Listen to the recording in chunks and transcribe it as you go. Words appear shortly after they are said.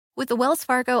With the Wells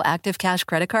Fargo Active Cash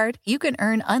Credit Card, you can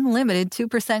earn unlimited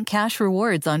 2% cash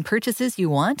rewards on purchases you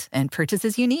want and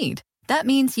purchases you need. That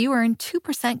means you earn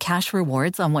 2% cash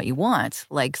rewards on what you want,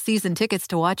 like season tickets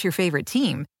to watch your favorite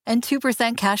team, and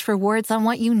 2% cash rewards on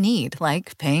what you need,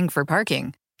 like paying for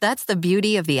parking. That's the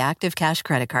beauty of the Active Cash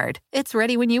Credit Card. It's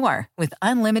ready when you are, with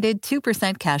unlimited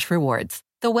 2% cash rewards.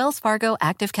 The Wells Fargo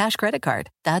Active Cash Credit Card.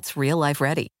 That's real life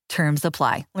ready. Terms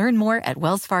apply. Learn more at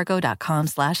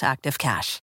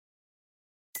wellsfargo.com/activecash.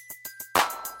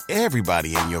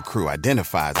 Everybody in your crew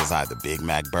identifies as either Big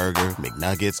Mac Burger,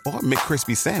 McNuggets, or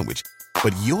McCrispy Sandwich.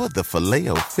 But you're the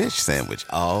Filet-O-Fish Sandwich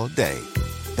all day.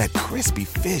 That crispy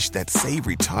fish, that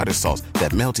savory tartar sauce,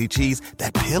 that melty cheese,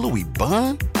 that pillowy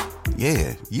bun.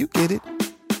 Yeah, you get it.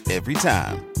 Every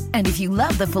time. And if you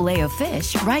love the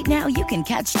Filet-O-Fish, right now you can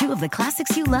catch two of the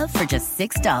classics you love for just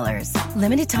 $6.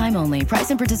 Limited time only. Price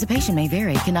and participation may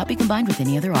vary. Cannot be combined with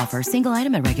any other offer. Single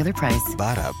item at regular price.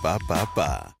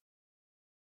 Ba-da-ba-ba-ba.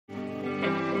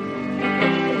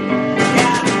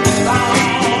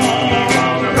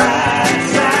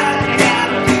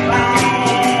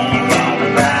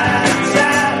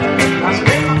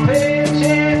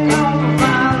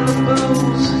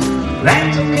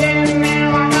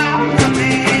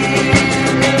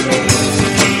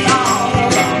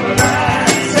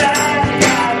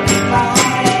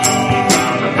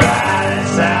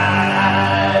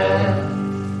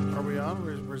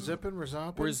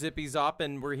 We're Zippy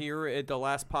Zoppin'. We're here at the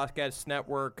Last Podcast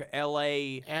Network,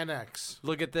 LA Annex.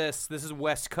 Look at this. This is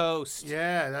West Coast.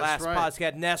 Yeah, that's right. Last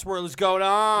Podcast Network. What's going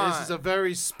on? This is a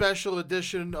very special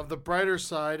edition of The Brighter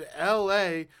Side,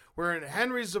 LA. We're in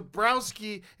Henry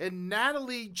Zabrowski and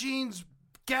Natalie Jean's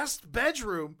guest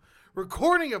bedroom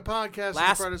recording a podcast on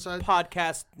The Brighter Side.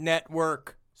 Podcast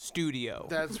Network studio.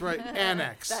 That's right,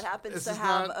 Annex. That happens to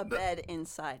have a bed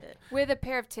inside it. With a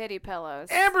pair of titty pillows.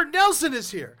 Amber Nelson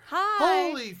is here. Hi.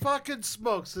 Holy fucking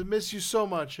smokes. I miss you so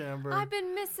much, Amber. I've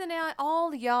been missing out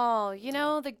all y'all. You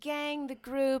know, the gang, the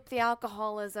group, the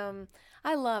alcoholism.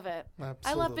 I love it. Absolutely.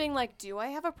 I love being like, do I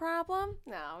have a problem?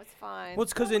 No, it's fine. Well,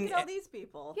 it's because Look at all these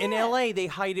people. in LA, they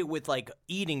hide it with, like,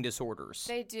 eating disorders.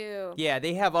 They do. Yeah,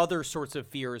 they have other sorts of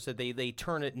fears that they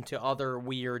turn it into other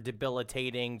weird,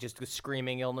 debilitating, just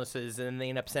screaming illnesses, and they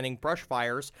end up sending brush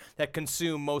fires that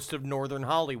consume most of northern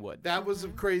Hollywood. That was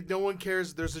crazy. No one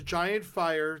cares. There's a giant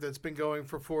fire that's been going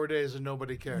for 4 days and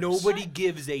nobody cares. Nobody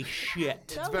gives a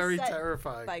shit. It's very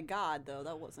terrifying. By God, though,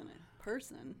 that wasn't a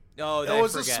person. Oh, it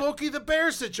was a Smokey the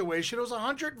Bear situation. It was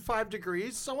 105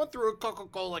 degrees. Someone threw a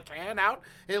Coca-Cola can out.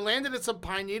 It landed at some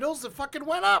pine needles. It fucking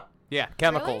went up. Yeah,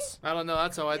 chemicals. Really? I don't know.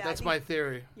 That's my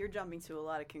theory. You're jumping to a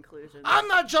lot of conclusions. I'm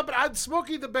not jumping. I'm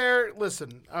Smokey the Bear.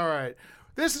 Listen, all right.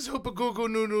 This is Hoopoogoogoo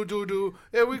noo doo doo.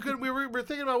 Yeah, we were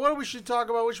thinking about what we should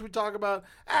talk about. What should we talk about?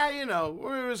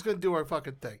 We're just gonna do our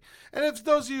fucking thing. And if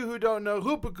those of you who don't know,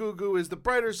 Hoopoogoogoo is the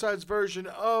Brighter Side's version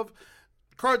of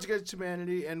Cards Against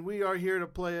Humanity, and we are here to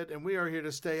play it, and we are here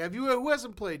to stay. Who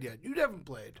hasn't played yet? You haven't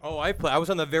played. Oh, I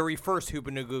was on the very first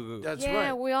Hoopoogoogoo. That's right.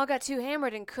 Yeah, we all got too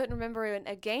hammered and couldn't remember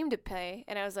a game to play,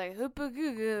 and I was like,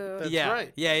 Hoopoogoogoo. That's yeah.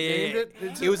 right. Yeah.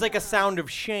 It was like a sound of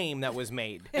shame that was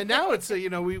made. And now it's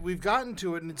we've gotten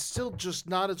to it, and it's still just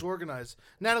not as organized.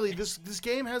 Natalie, this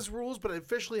game has rules, but it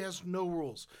officially has no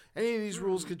rules. Any of these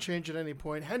rules could change at any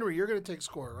point. Henry, you're going to take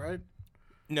score, right?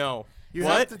 No. You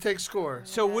have to take score.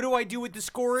 So what do I do with the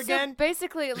score again? So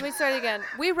basically, let me start again.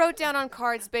 We wrote down on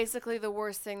cards basically the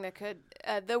worst thing that could,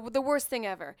 the worst thing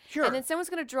ever. Sure. And then someone's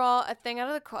going to draw a thing out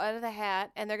of the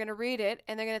hat, and they're going to read it,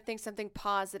 and they're going to think something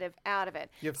positive out of it.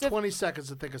 You have 20 seconds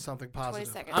to think of something positive.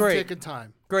 20 seconds. I'm Great. taking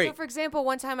time. Great. So, for example,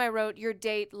 one time I wrote, your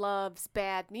date loves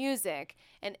bad music,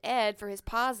 and Ed, for his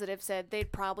positive, said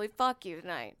they'd probably fuck you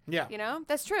tonight. Yeah. You know?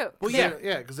 That's true. Well,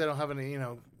 yeah, because they don't have any,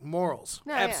 morals.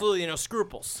 No, Absolutely, no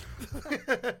scruples.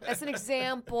 That's an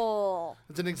example.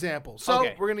 It's an example. So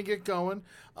we're going to get going.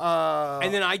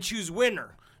 And then I choose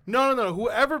winner. No.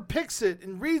 Whoever picks it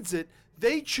and reads it,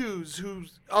 they choose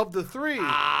who's of the three.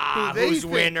 Who's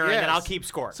winner, and then I'll keep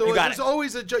score. So there's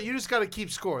always you just got to keep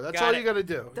score. That's all you got to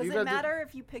do. Does it matter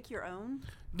if you pick your own?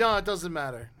 No, it doesn't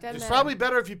matter. It's probably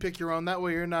better if you pick your own. That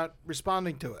way you're not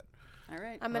responding to it. All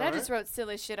right. I mean, I just wrote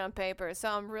silly shit on paper, so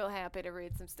I'm real happy to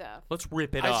read some stuff. Let's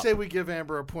rip it up. I say we give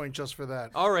Amber a point just for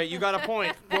that. All right, you got a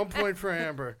point. 1 point for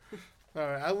Amber. All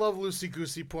right, I love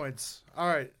loosey-goosey points. All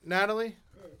right, Natalie,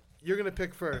 you're going to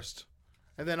pick first.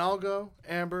 And then I'll go,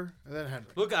 Amber, and then Henry.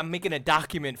 Look, I'm making a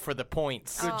document for the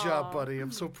points. Good job, buddy.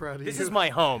 I'm so proud of you. This is my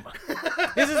home.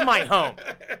 This is my home.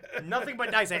 Nothing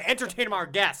but nice. I entertain our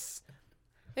guests.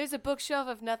 There's a bookshelf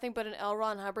of nothing but an L.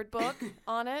 Ron Hubbard book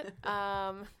on it.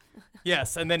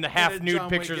 Yes, and then the half-nude John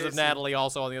Wayne pictures of Gacy. Natalie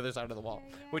also on the other side of the wall,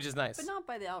 which is nice. But not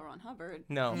by the L. Ron Hubbard.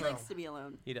 No. He likes to be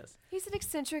alone. He does. He's an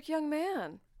eccentric young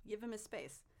man. Give him his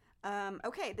space.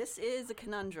 Okay, this is a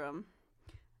conundrum.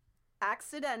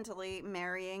 Accidentally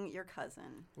marrying your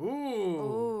cousin.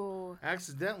 Ooh.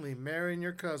 Accidentally marrying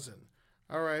your cousin.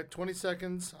 All right, 20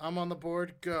 seconds. I'm on the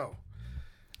board. Go.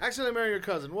 Accidentally marrying your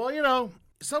cousin. Well, you know,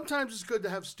 sometimes it's good to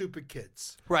have stupid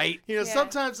kids. Right. You know, Yeah.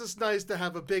 sometimes it's nice to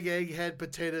have a big egghead,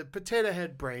 potato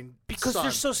head brain. Because son.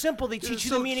 they're so simple, they They're teach you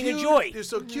so the meaning cute. of joy. They're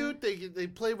so cute. They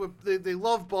play with. They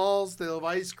love balls. They love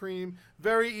ice cream.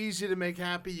 Very easy to make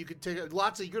happy. You could take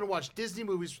lots of. You're gonna watch Disney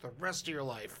movies for the rest of your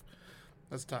life.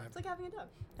 That's time. It's like having a dog.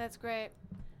 That's great.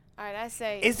 All right, I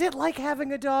say. Is it like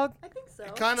having a dog? I think so.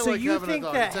 Kind of So like you having think a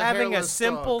dog. that It's having a hairless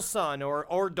simple dog. son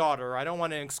or daughter, I don't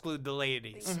want to exclude the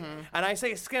ladies, and I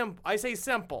say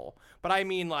simple, but I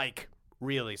mean like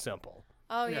really simple,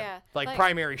 Oh yeah. like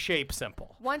primary shape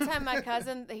simple. One time, my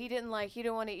cousin, he didn't want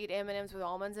to eat M&Ms with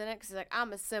almonds in it because he's like,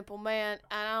 I'm a simple man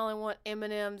and I only want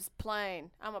M&Ms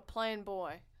plain. I'm a plain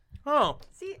boy. Oh,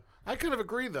 See, I kind of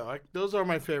agree though. Those are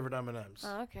my favorite M&Ms.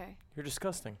 Oh, okay. you're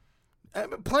disgusting.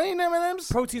 Plain M&Ms.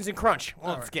 Proteins and crunch.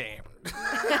 Well, let's get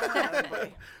Amber.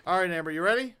 All right, Amber, you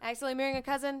ready? Accidentally marrying a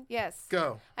cousin? Yes.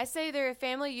 Go. I say they're a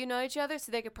family. You know each other,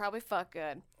 so they could probably fuck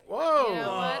good. Whoa. You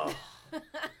know what?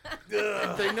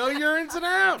 They know your ins and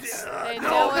outs. They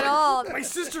know it all. My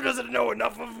sister doesn't know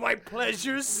enough of my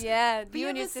pleasures. Yeah, but you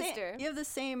and your have the sister. you have the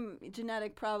same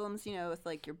genetic problems, you know, with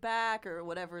like your back or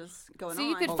whatever's going So on.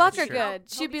 you could Holy fuck her shit. good.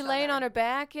 She'd Help be each laying other. on her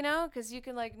back, you know, because you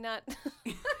can like not.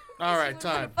 All right,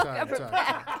 time.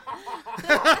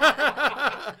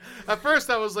 At first,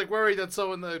 I was like worried that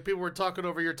the people were talking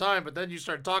over your time, but then you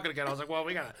started talking again. I was like, well,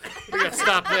 we gotta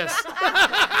stop this.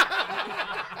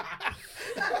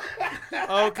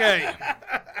 Okay.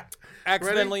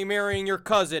 Accidentally marrying your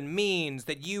cousin means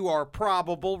that you are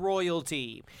probable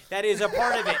royalty. That is a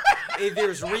part of it.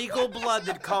 There's regal blood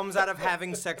that comes out of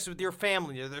having sex with your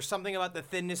family. There's something about the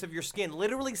thinness of your skin.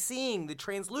 Literally seeing the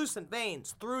translucent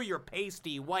veins through your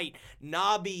pasty, white,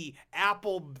 knobby,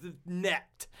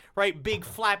 apple-necked, right, big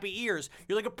flappy ears.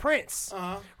 You're like a prince,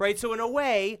 right? So in a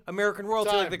way, American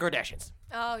royalty like the Kardashians.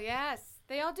 Oh yes,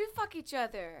 they all do fuck each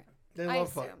other. They I love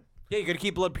assume. fuck. Yeah, you got to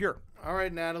keep blood pure. All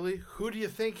right, Natalie, who do you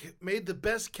think made the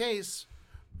best case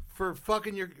for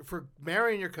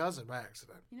marrying your cousin by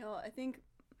accident? You know, I think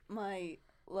my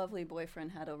lovely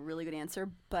boyfriend had a really good answer,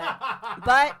 but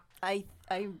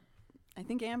I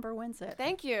think Amber wins it.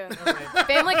 Thank you.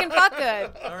 Family can fuck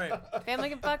good. All right. Family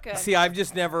can fuck good. See, I've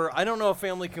just never. I don't know if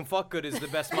 "family can fuck good" is the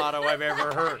best motto I've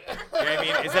ever heard. You know what I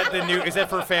mean, is that the new? Is that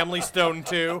for Family Stone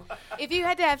too? If you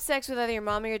had to have sex with either your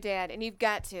mom or your dad, and you've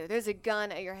got to, there's a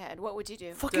gun at your head. What would you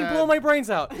do? Fucking blow my brains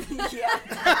out. Yeah.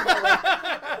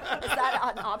 Is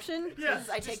that an option? Yes,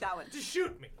 I take that one. Just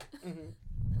shoot me.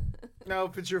 Now,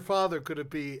 if it's your father, could it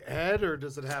be head or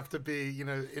does it have to be, in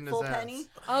his Full ass? penny?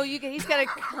 Oh, he's got to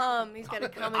come. He's got to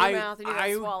come in your mouth, and you got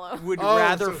to swallow. would Oh,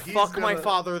 rather so he's fuck my gonna-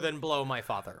 father than blow my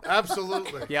father.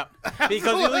 Absolutely. Yep.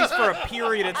 Because at least for a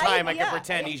period of time, I can yeah,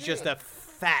 pretend I he's agree. just a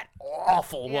fat,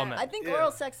 awful woman. I think Yeah.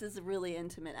 oral sex is a really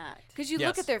intimate act. Because you Yes.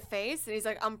 look at their face, and he's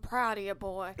like, I'm proud of you,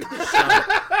 boy.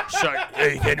 Sorry,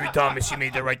 hey, Henry Thomas, you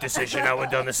made the right decision. I would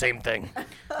have done the same thing.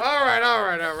 All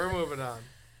right. We're moving on.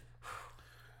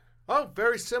 Oh,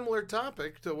 very similar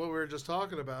topic to what we were just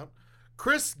talking about.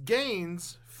 Chris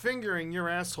Gaines fingering your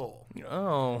asshole.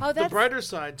 Oh. Oh, The that's brighter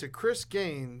side to Chris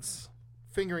Gaines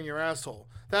fingering your asshole.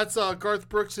 That's Garth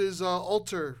Brooks'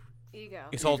 alter, ego.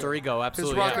 His alter ego, his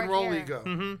absolutely. rock yeah. and roll Right here.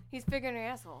 ego. He's figuring your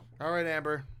asshole. All right,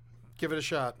 Amber, give it a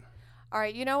shot. All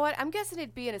right, you know what? I'm guessing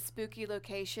it'd be in a spooky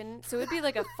location, so it'd be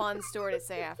like a fun story to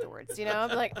say afterwards. You know,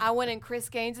 like I went in Chris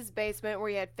Gaines' basement where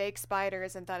he had fake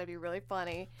spiders and thought it'd be really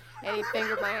funny, and he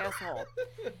fingered my asshole.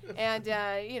 And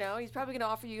he's probably gonna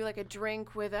offer you like a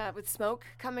drink with smoke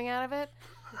coming out of it.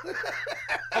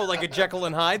 Oh, like a Jekyll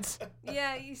and Hyde's?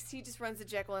 Yeah, he just runs a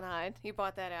Jekyll and Hyde. He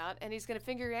bought that out, and he's gonna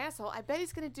finger your asshole. I bet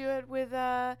he's gonna do it with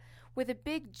a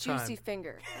big juicy Time.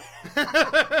 finger.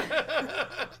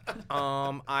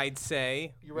 I'd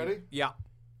say. You ready? Yeah.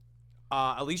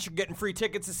 At least you're getting free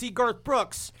tickets to see Garth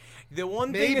Brooks. The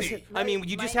one thing is, Maybe. I mean,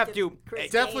 you just Might have do to.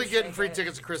 Chris Definitely Gaines getting free ticket.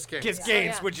 tickets to Chris Gaines. Kiss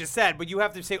Gaines, Yeah. which is sad, but you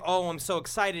have to say, "Oh, I'm so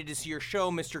excited to see your show,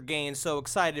 Mr. Gaines, so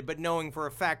excited," but knowing for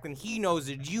a fact that he knows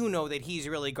that you know that he's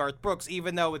really Garth Brooks,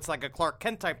 even though it's like a Clark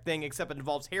Kent type thing, except it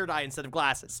involves hair dye instead of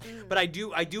glasses. But I do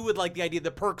would like the idea,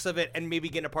 the perks of it, and maybe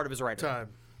getting a part of his writer.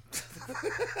 Time. He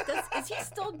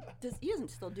doesn't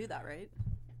still do that, right?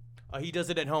 He does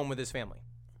it at home with his family.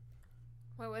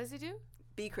 Wait, what does he do?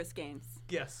 be Chris Gaines.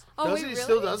 Yes. Oh, does wait, he? really? He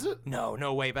still does it?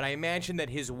 No way. But I imagine that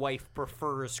his wife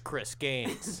prefers Chris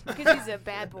Gaines. Because he's a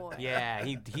bad boy. Yeah,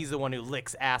 he's the one who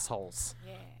licks assholes.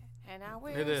 Yeah. And I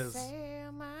will It is.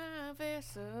 sail my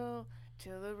vessel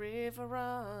till the river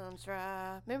runs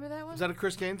dry. Remember that one? Is that a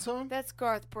Chris Gaines song? That's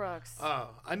Garth Brooks. Oh,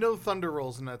 I know Thunder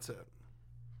Rolls and that's it.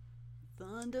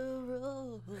 Thunder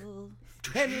roll.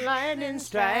 And lightning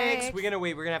strikes. We're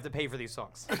gonna have to pay for these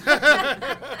songs.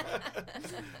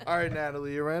 All right,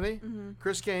 Natalie, you ready? Mm-hmm.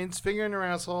 Chris Gaines, Finger in Your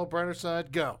Asshole, Brighter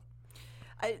Side, go.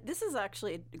 This is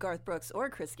actually a Garth Brooks or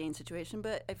Chris Gaines situation,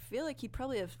 but I feel like he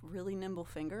probably has really nimble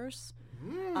fingers.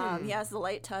 He has the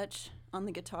light touch on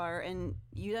the guitar, and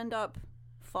you'd end up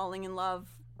falling in love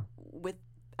with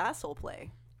asshole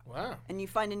play. Wow. And you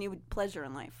find a new pleasure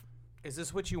in life. Is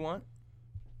this what you want?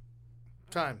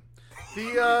 Time.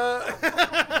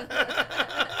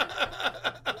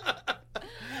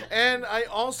 And I'm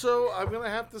going to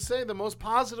have to say the most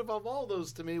positive of all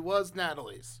those to me was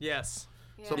Natalie's. Yes.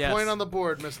 So Yes. point on the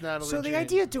board, Miss Natalie. So the Jean.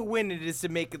 idea to win it is to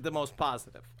make it the most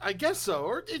positive. I guess so.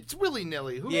 Or it's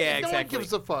willy-nilly. No Exactly. one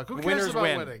gives a fuck. Who cares Winners about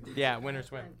win. winning? Yeah,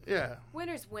 winners win. Yeah.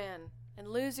 Winners win, and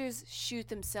losers shoot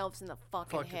themselves in the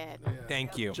fucking Fuck it. head. Yeah.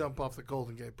 Thank you. Jump off the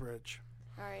Golden Gate Bridge.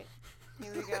 All right,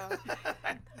 here we go.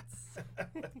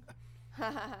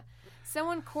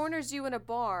 Someone corners you in a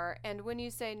bar, and when you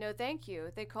say no thank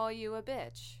you, they call you a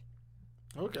bitch.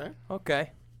 Okay.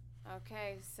 Okay.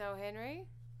 Okay, so Henry,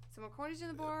 someone corners you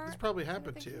in the bar. This probably no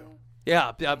happened thank to you.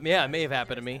 Yeah, it may have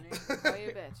happened to me. Call you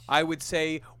a bitch. I would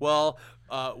say,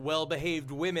 well-behaved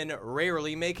women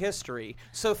rarely make history.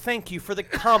 So thank you for the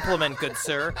compliment, good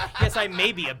sir. Yes, I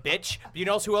may be a bitch. But you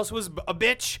know who else was a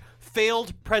bitch?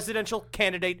 Failed presidential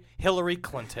candidate Hillary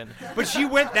Clinton. But she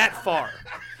went that far.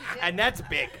 And that's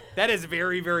big. That is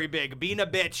very, very big. Being a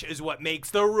bitch is what makes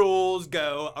the rules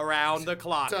go around the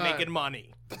clock, Time. making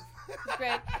money. It's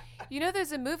great. You know,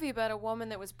 there's a movie about a woman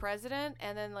that was president,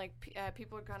 and then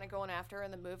people are kind of going after her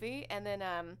in the movie, and then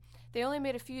they only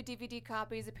made a few DVD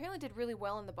copies. Apparently, did really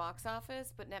well in the box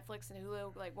office, but Netflix and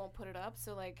Hulu won't put it up,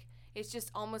 so it's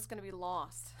just almost going to be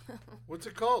lost. What's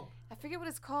it called? I forget what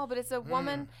it's called, but it's a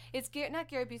woman. It's not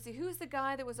Gary Busey. Who's the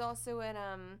guy that was also in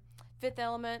Fifth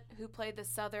Element, who played the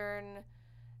Southern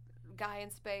guy in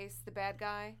space, the bad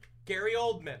guy? Gary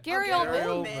Oldman. Gary Gary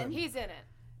Oldman. Oldman. He's in it.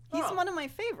 He's one of my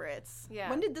favorites. Yeah.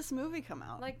 When did this movie come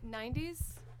out? Like 90s?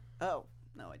 Oh,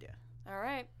 no idea. All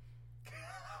right.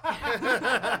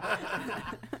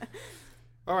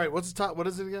 All right, what's the top? What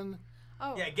is it again?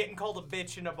 Oh. Yeah, getting called a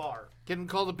bitch in a bar. Getting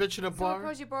called a bitch in a Someone bar?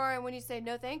 calls you bar, and when you say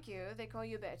no thank you, they call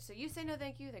you a bitch. So you say no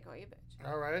thank you, they call you a bitch.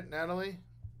 All right, Natalie,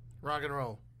 rock and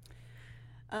roll.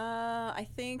 I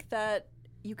think that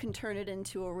you can turn it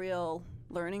into a real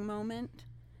learning moment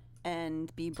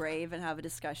and be brave and have a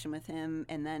discussion with him.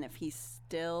 And then if he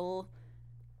still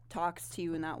talks to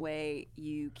you in that way,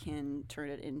 you can turn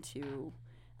it into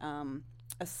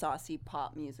a saucy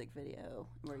pop music video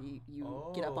where you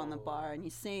get up on the bar and you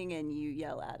sing and you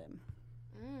yell at him.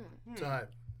 Time.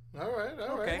 All right.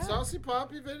 Okay. Saucy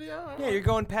Poppy video. All Yeah, right. you're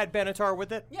going Pat Benatar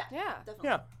with it? Yeah, Yeah. definitely.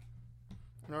 Yeah.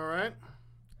 All right.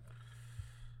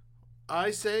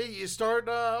 I say you start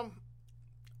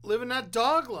living that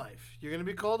dog life. You're going to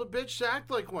be called a bitch, so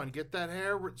act like one. Get that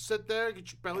hair, sit there,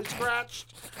 get your belly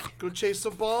scratched, go chase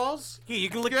some balls. Yeah, you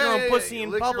can lick your own pussy in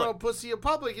lick public. your own pussy in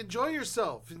public. Enjoy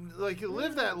yourself. Like, you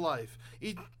live that life.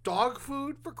 Eat dog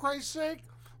food, for Christ's sake.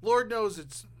 Lord knows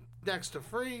it's next to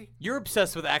free. You're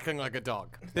obsessed with acting like a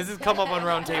dog. This has come up on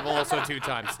Round Table also 2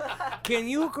 times. Can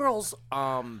you girls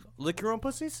lick your own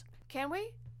pussies? Can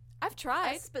we? I've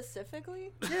tried.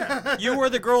 Specifically? You were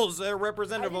the girls I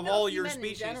representative didn't of know all if you your meant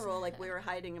species. in general, like we were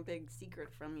hiding a big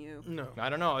secret from you. No. I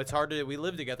don't know. It's hard to. We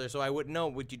live together, so I wouldn't know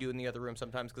what you do in the other room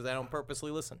sometimes because I don't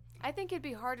purposely listen. I think it'd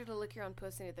be harder to lick your own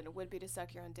pussy than it would be to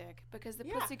suck your own dick because the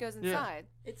Yeah. pussy goes Yeah. inside.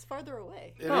 It's farther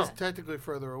away. It Huh. is technically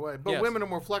further away, but Yes. women are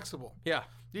more flexible. Yeah.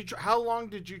 How long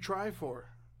did you try for?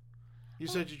 You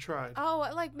said you tried. Oh,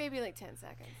 maybe 10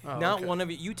 seconds. Oh, Not okay. one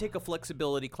of you. You take a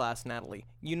flexibility class, Natalie.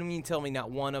 You don't mean tell me not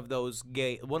one of those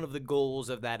one of the goals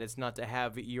of that is not to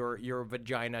have your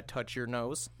vagina touch your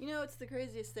nose. You know, it's the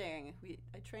craziest thing.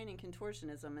 I train in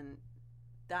contortionism, and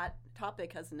that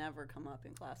topic has never come up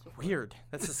in class before. Weird.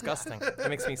 That's disgusting. That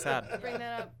makes me sad. Bring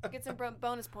that up. Get some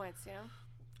bonus points, you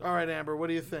know? All right, Amber, what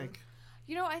do you think?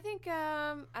 You know, I think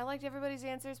I liked everybody's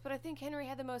answers, but I think Henry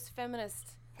had the most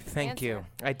feminist Thank answer. you.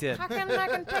 I did. How come I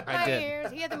can pick I my did.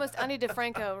 ears? He had the most Ani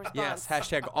DeFranco response. Yes.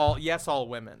 Hashtag all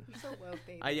women. So woke,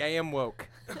 baby. I am woke.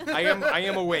 I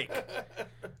am awake.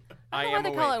 I don't know why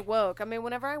they call it woke. I mean,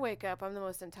 whenever I wake up, I'm the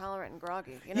most intolerant and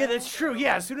groggy. You know? Yeah, that's true.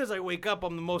 Yeah, as soon as I wake up,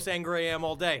 I'm the most angry I am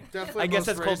all day. Definitely I guess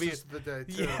that's called racist of the day,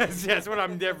 too. Yes, that's when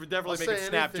I'm definitely I'll making say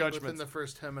snap anything judgments. within the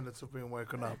first 10 minutes of being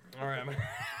woken up. All right.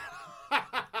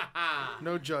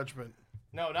 No judgment.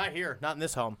 No, not here. Not in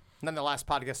this home. Not in the Last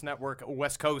Podcast Network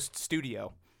West Coast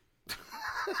studio.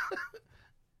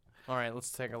 All right,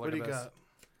 let's take a look What do at you this. got?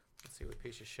 Let's see what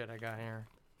piece of shit I got here.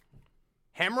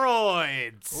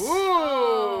 Hemorrhoids.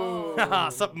 Ooh!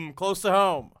 Something close to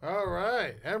home. All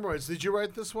right. Hemorrhoids. Did you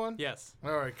write this one? Yes.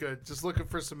 All right, good. Just looking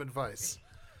for some advice.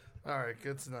 All right,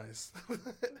 that's nice.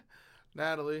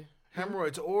 Natalie,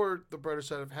 hemorrhoids or the brighter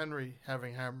side of Henry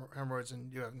having hemorrhoids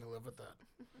and you having to live with that.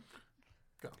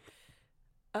 Go.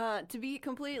 To be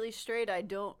completely straight, I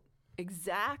don't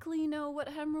exactly know what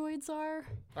hemorrhoids are.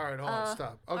 All right, hold on,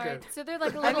 stop. Okay. All right, so they're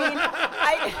like a I little. mean,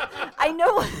 I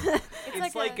know.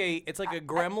 It's like a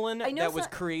gremlin I know that was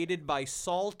created by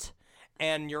salt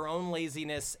and your own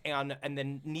laziness and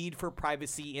the need for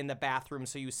privacy in the bathroom,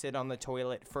 so you sit on the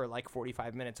toilet for like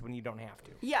 45 minutes when you don't have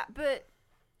to. Yeah, but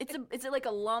it's like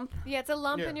a lump. Yeah, it's a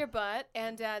lump in your butt,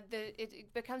 and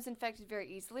it becomes infected very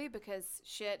easily because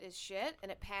shit is shit,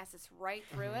 and it passes right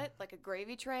through it like a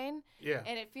gravy train. Yeah.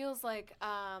 And it feels like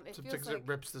it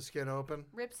rips the skin open.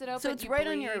 Rips it open. So it's you right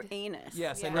on bleed. your anus.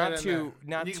 Yes, Yeah. and Right not in to there.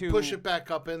 not you to can push it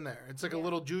back up in there. It's like a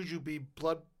little jujube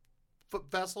blood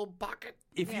vessel pocket.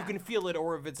 If you can feel it,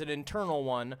 or if it's an internal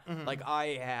one, like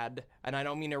I had, and I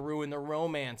don't mean to ruin the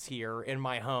romance here in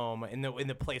my home, in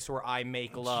the place where I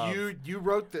make love. You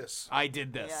wrote this. I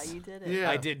did this. Yeah, you did it. Yeah.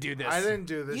 I did do this. I didn't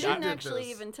do this. You didn't did actually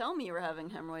this. even tell me you were having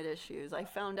hemorrhoid issues. I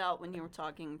found out when you were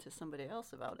talking to somebody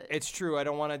else about it. It's true. I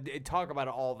don't want to talk about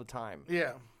it all the time.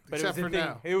 Yeah. But Except it for was the thing.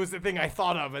 now. It was the thing I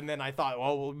thought of, and then I thought,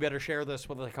 well, we better share this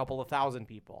with a couple of thousand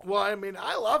people. Well, I mean,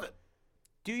 I love it.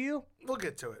 Do you? We'll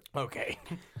get to it. Okay.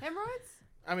 Hemorrhoids?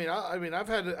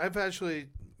 I've actually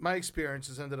my experience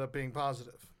has ended up being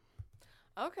positive.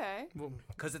 Okay. Well,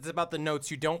 Because it's about the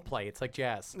notes you don't play. It's like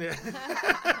jazz. yeah.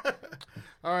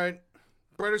 All right.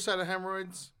 Brighter side of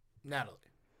hemorrhoids, Natalie.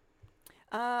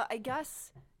 I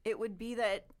guess it would be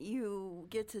that you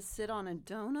get to sit on a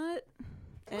donut,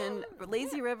 and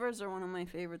lazy rivers are one of my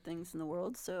favorite things in the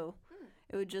world. So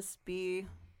it would just be,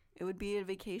 it would be a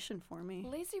vacation for me.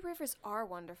 Lazy rivers are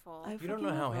wonderful. I You don't freaking know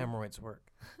how love them. hemorrhoids work.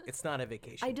 It's not a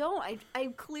vacation. I don't. I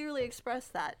clearly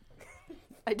expressed that.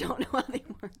 I don't know how they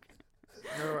work.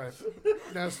 All right.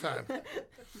 Now it's time.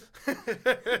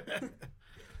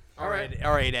 All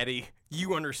right, Eddie.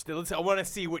 You understood. I want to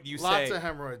see what you say. Lots of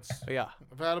hemorrhoids. Yeah.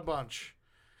 I've had a bunch.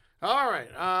 All right.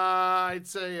 I'd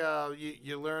say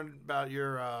you learn about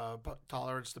your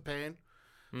tolerance to pain.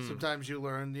 Sometimes you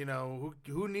learn,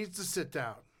 who needs to sit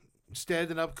down.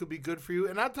 Standing up could be good for you.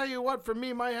 And I'll tell you what, for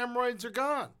me, my hemorrhoids are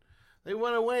gone. They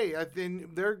went away. I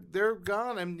think they're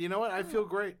gone. And you know what? I feel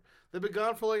great. They've been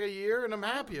gone for like a year, and I'm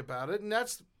happy about it. And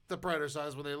that's the brighter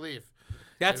side when they leave.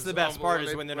 That's the best part is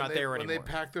when when they're not there when anymore.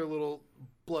 they pack their little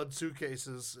blood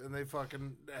suitcases and they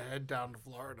fucking head down to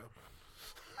Florida.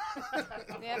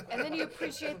 Yep. And then you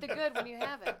appreciate the good when you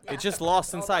have it. It's just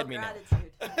lost All inside about me now.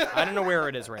 gratitude. I don't know where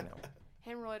it is right now.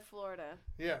 Hemorrhoid, Florida.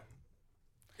 Yeah.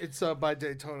 It's by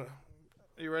Daytona.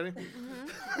 Are you ready?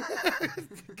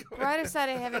 Brighter side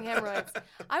of having hemorrhoids.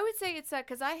 I would say it's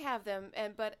because I have them,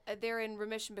 but they're in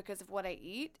remission because of what I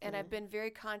eat, and I've been very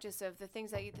conscious of the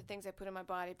things I eat, the things I put in my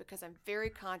body, because I'm very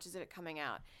conscious of it coming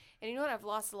out. And you know what? I've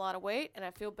lost a lot of weight, and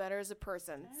I feel better as a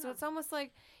person. Yeah. So it's almost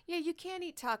like, you can't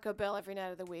eat Taco Bell every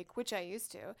night of the week, which I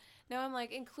used to. Now I'm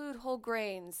like, include whole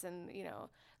grains and,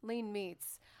 lean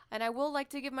meats. And I will like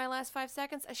to give my last 5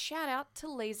 seconds a shout out to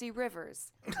Lazy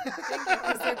Rivers.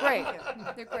 Because they're great.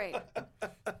 They're great.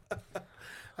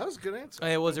 That was a good answer.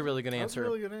 It was a really good That was answer. a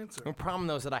really good answer. The problem,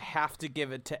 though, is that I have to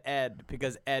give it to Ed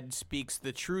because Ed speaks.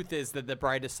 The truth is that the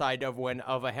brightest side of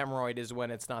a hemorrhoid is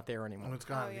when it's not there anymore. When it's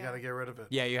gone, Oh, you yeah. got to get rid of it.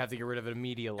 Yeah, you have to get rid of it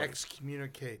immediately.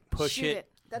 Excommunicate. Push Shoot it,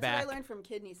 it. That's back. what I learned from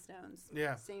kidney stones.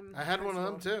 Yeah. Same I had one of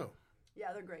them principle. too.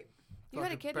 Yeah, they're great. You had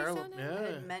a Fucking kidney barrel- stone now? I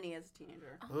Yeah. had many as a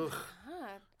teenager. Ugh. God.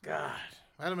 God.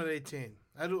 I had them at 18.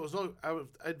 I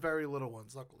had very little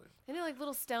ones, luckily. Isn't it like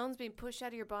little stones being pushed out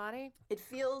of your body? It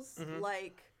feels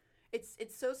like it's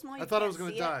so small. You I thought I can't was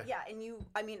gonna see it. die. Yeah,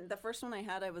 and the first one I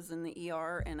had, I was in the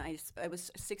ER, and I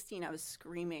was 16. I was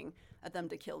screaming at them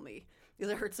to kill me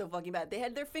because it hurt so fucking bad. They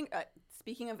had their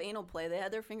speaking of anal play, they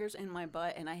had their fingers in my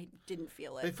butt, and I didn't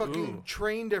feel it. They fucking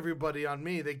trained everybody on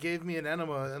me. They gave me an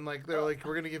enema, and they're like,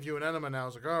 "We're gonna give you an enema now." I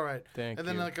was like, "All right." Thank and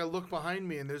then you. I look behind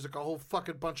me, and there's a whole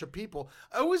fucking bunch of people.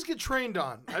 I always get trained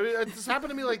on. I mean, this happened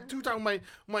to me 2 times.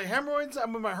 My hemorrhoids, with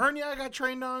my hernia, I got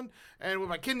trained on, and with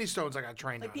my kidney stones, I got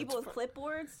trained on. People with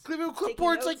clipboards.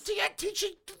 Clipboards like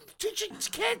teaching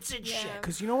kids and shit.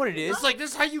 Because you know what it is? It's like,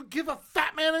 this is how you give a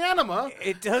fat man an enema.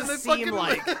 It does seem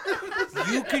like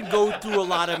you can go through a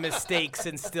lot of mistakes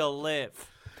and still live.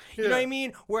 You know what I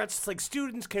mean? Where it's like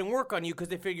students can work on you because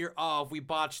they figure, oh, if we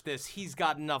botch this, he's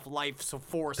got enough life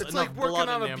force, It's enough like blood working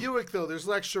on in a him. Buick, though. There's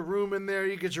extra room in there.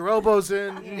 You get your elbows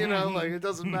in. You know, like it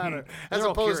doesn't matter. As They're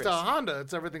all opposed to a curious. Honda,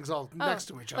 everything's all next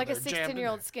to each other. Like a jammed in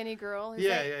 16-year-old there. skinny girl. who's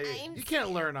Yeah, like, yeah. "I'm You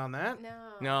can't learn on that.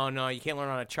 No. No, you can't learn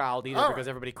on a child either All because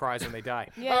everybody cries when they die.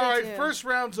 Yeah, All they right, do. first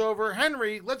round's over.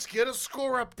 Henry, let's get a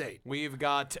score update. We've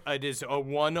got, it is a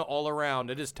 1 all around.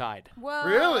 It is tied. Whoa.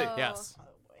 Really? Yes,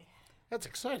 That's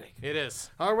exciting. it is.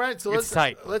 All right, so It's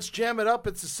tight. let's jam it up.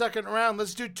 It's the second round.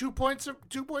 Let's do 2 points a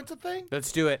thing.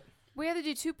 Let's do it. We either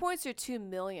do 2 points or 2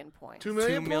 million points. 2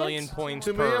 million 2 million points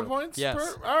 2 per. million points Yes.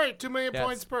 per? All right, 2 million Yes.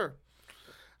 points per.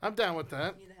 I'm down with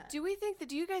that. Do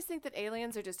you guys think that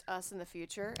aliens are just us in the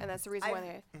future, and that's the reason why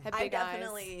they have I big eyes?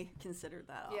 definitely considered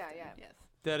that. Yeah, option, yeah. Yes.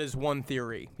 That is one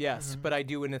theory, yes. But I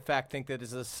do, in fact, think that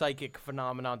is a psychic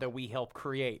phenomenon that we help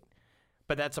create.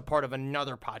 But that's a part of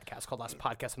another podcast called Last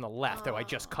Podcast on the Left that I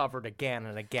just covered again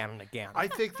and again and again. I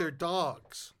think they're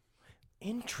dogs.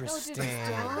 Interesting.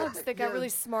 Dogs that got really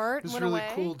smart and Just went really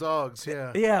away. cool dogs,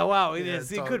 yeah. Yeah, wow. Yeah, It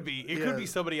dog- could be. It yeah. could be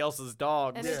somebody else's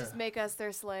dog. And they just make us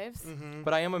their slaves.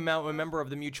 But I am a member of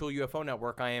the Mutual UFO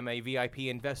Network. I am a VIP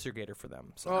investigator for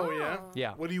them. So Oh, yeah?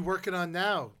 Yeah. What are you working on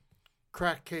now?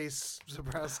 Crack case,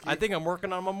 Zabrowski. I think I'm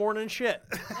working on my morning shit.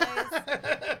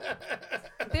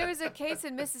 There was a case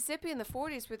in Mississippi in the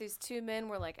 40s where these 2 men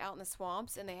were like out in the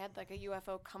swamps and they had like a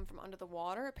UFO come from under the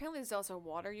water. Apparently there's also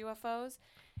water UFOs.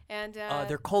 And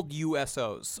They're called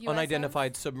USOs, USOs?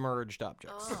 Unidentified Submerged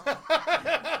Objects.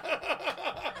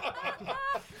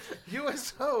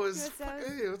 USO is... USO?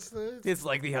 Hey, what's the... It's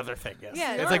like the other thing, yes.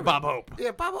 Yeah, It's like Bob Hope.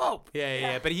 Yeah, Bob Hope.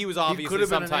 Yeah. But he was obviously could've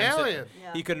been an sometimes alien.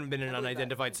 he couldn't have been an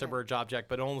unidentified submerged object,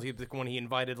 but only when he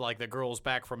invited like the girls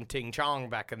back from Ting Chong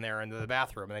back in there into the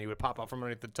bathroom, and then he would pop up from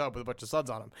underneath the tub with a bunch of suds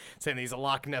on him, saying he's a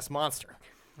Loch Ness monster.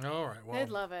 All right, well... they'd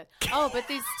love it. Oh, but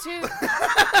these 2...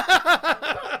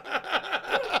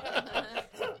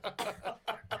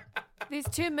 These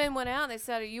 2 men went out and they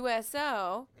saw a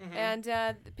USO, and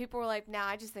people were like, "Nah,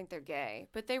 I just think they're gay."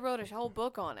 But they wrote a whole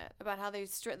book on it about how they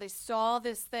saw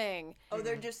this thing. Oh,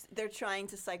 they're trying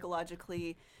to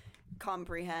psychologically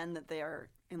comprehend that they are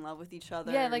in love with each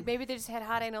other. Yeah, like maybe they just had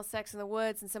hot anal sex in the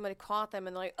woods and somebody caught them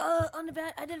and they're like,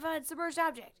 unidentified submerged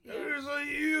object. There's a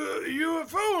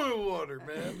UFO in the water,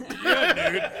 man.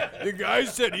 Yeah, dude. The guy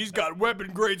said he's got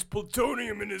weapon-grade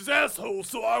plutonium in his asshole,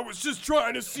 so I was just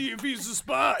trying to see if he's a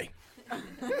spy.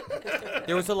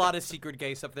 There was a lot of secret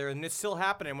gay stuff there, and it's still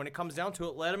happening. When it comes down to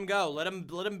it, let him go. Let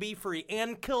him be free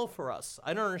and kill for us.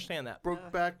 I don't understand that.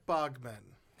 Brokeback Bogman.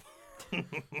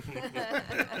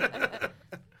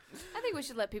 I think we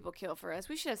should let people kill for us.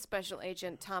 We should have special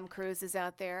agent Tom Cruise is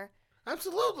out there.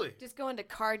 Absolutely. Just go into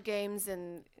card games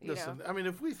and, you Listen, know. I mean,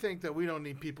 if we think that we don't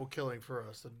need people killing for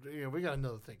us, then, we got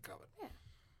another thing coming.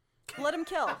 Let them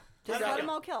kill. Just let them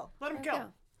all kill. Let him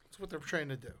kill. That's what they're trained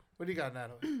to do. What do you got,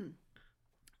 Natalie?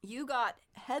 You got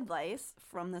head lice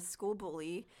from the school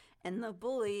bully, and the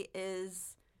bully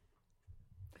is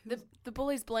The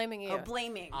bully's blaming you.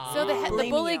 blaming. So the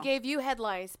Blaming bully you. gave you head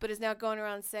lice, but is now going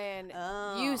around saying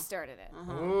you started it.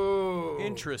 Oh.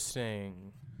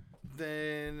 Interesting.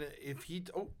 Then if he...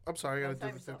 Oh, I'm sorry. I got to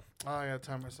do the thing. Oh, I got to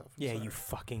time myself. I'm Yeah, sorry. you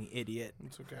fucking idiot.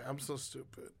 It's okay. I'm so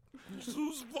stupid.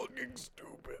 So fucking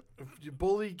stupid. If your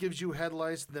bully gives you head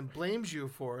lice, then blames you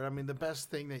for it, I mean, the best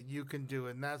thing that you can do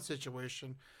in that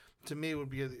situation, to me, would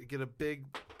be to get a big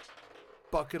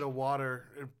bucket of water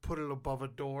and put it above a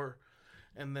door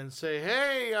and then say,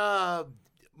 hey,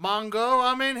 Mongo,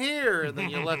 I'm in here. And then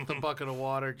you let the bucket of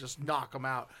water just knock him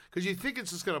out. Because you think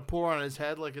it's just going to pour on his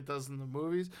head like it does in the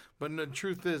movies. But the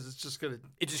truth is, it's just going to...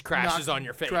 It just crashes on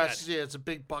your face. Crashes, yeah, it's a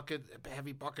big bucket, a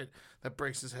heavy bucket that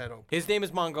breaks his head open. His name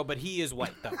is Mongo, but he is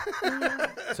white, though.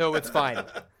 So it's fine.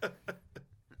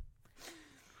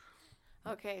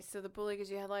 Okay, so the bully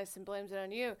gives you head lice and blames it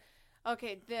on you.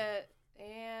 Okay,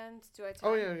 and do I tell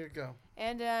Oh, you? yeah, you go.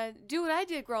 And do what I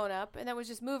did growing up, and that was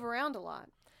just move around a lot.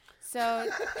 So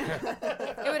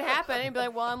it would happen, and you'd be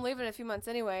like, well, I'm leaving in a few months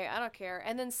anyway. I don't care.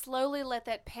 And then slowly let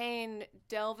that pain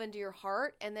delve into your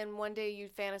heart, and then one day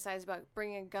you'd fantasize about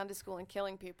bringing a gun to school and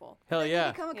killing people. Hell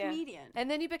yeah. Become a Yeah. comedian. And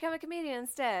then you become a comedian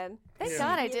instead. Thank Yeah.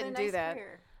 God I You have a didn't do nice that.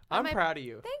 career. I'm my- proud of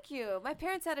you. Thank you. My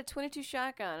parents had a .22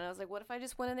 shotgun, and I was like, what if I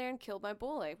just went in there and killed my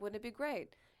bully? Wouldn't it be great?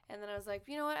 And then I was like,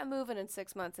 you know what? I'm moving in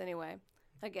 6 months anyway.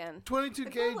 Again. 22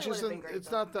 It gauge probably would've been isn't. great, It's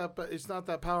though. not that. But it's not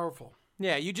that powerful.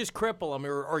 Yeah, you just cripple him,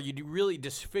 or you really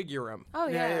disfigure him. Oh,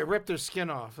 yeah. Rip their skin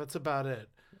off. That's about it.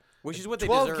 Which is what they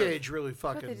 12 deserve. gauge really they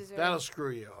fucking, deserve. that'll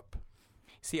screw you up.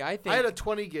 See, I think... I had a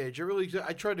 20 gauge.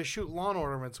 I tried to shoot lawn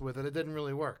ornaments with it. It didn't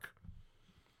really work.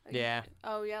 Yeah.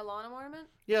 Oh, yeah, lawn ornament?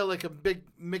 Yeah, like a big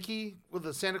Mickey with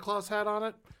a Santa Claus hat on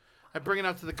it. I bring it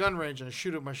out to the gun range and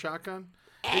shoot it with my shotgun.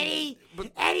 Eddie,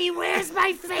 where's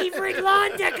my favorite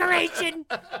lawn decoration?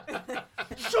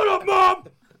 Shut up, Mom!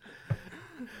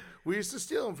 We used to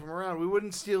steal them from around. We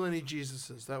wouldn't steal any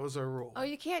Jesuses. That was our rule. Oh,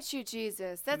 you can't shoot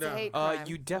Jesus. That's a No. hate crime.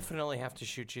 You definitely have to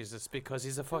shoot Jesus because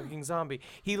he's a fucking zombie.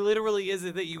 He literally is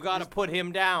that you got to put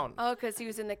him down. Oh, because he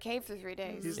was in the cave for 3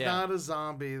 days. He's not a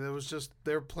zombie. That was just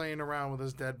they're playing around with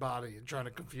his dead body and trying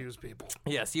to confuse people.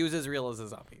 Yes, he was as real as a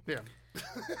zombie. Yeah.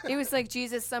 It was like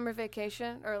Jesus' summer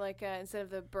vacation, or like instead of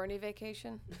the Bernie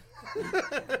vacation.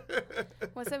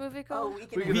 What's that movie called?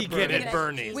 Weekend at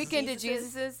Bernie's. Weekend at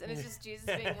Jesus's, and it's just Jesus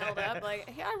being held up like,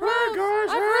 hey,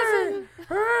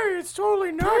 Hey, it's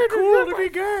totally not cool to be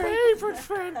gay. Favorite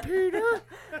friend, Peter.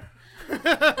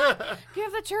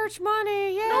 give the church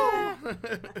money, yeah.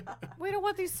 We don't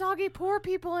want these soggy poor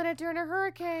people in it during a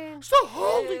hurricane. It's the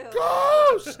Holy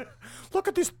Ghost. Look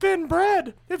at this thin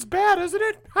bread. It's bad, isn't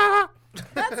it? Ha!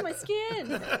 That's my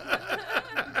skin.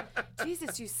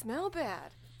 Jesus, you smell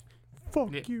bad.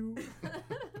 Fuck you.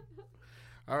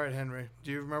 All right, Henry.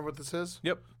 Do you remember what this is?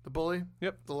 Yep. The bully?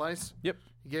 Yep. The lice? Yep.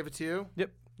 He gave it to you? Yep.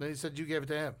 Then he said you gave it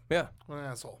to him. Yeah. What an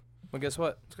asshole. Well, guess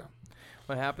what? Let's go.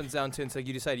 What happens down to, it's like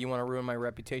you decide you want to ruin my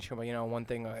reputation, but one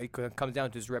thing it comes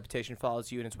down to is reputation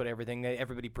follows you, and it's what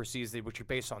everybody perceives what you're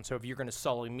based on. So if you're going to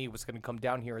sully me, what's going to come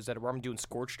down here is that I'm doing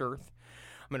scorched earth.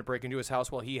 I'm going to break into his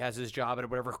house while he has his job at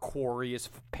whatever quarry his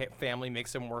family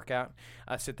makes him work at.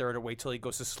 I sit there and wait till he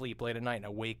goes to sleep late at night, and I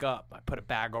wake up. I put a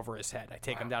bag over his head. I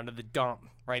take him down to the dump,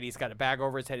 right? He's got a bag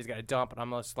over his head. He's got a dump, and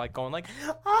I'm just like going like,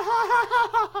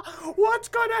 what's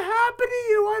going to happen to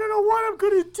you? I don't know what I'm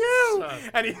going to do.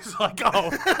 And he's like,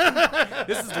 oh,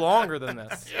 this is longer than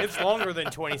this. It's longer than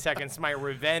 20 seconds, my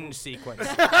revenge sequence.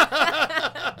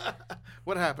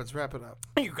 What happens? Wrap it up.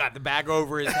 You got the bag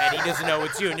over his head. He doesn't know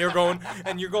it's you, and you're going,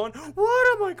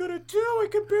 what am I gonna do? I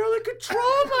can barely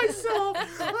control myself.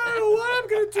 I don't know what I'm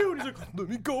gonna do. And he's like, let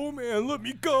me go, man. Let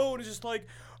me go. And it's just like,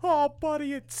 oh,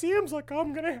 buddy, it seems like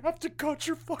I'm gonna have to cut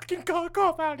your fucking cock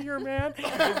off out here, man. And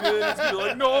then it's gonna be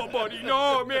like, no, buddy,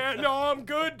 no, man, no, I'm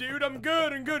good, dude. I'm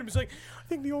good. And he's like, I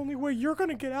think the only way you're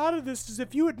gonna get out of this is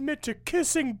if you admit to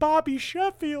kissing Bobby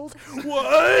Sheffield.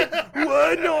 What?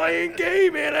 What? No, I ain't gay,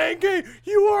 man. I ain't gay.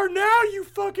 You are now, you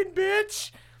fucking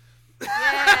bitch.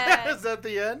 Yeah. Is that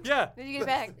the end? Yeah. Then you get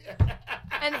back.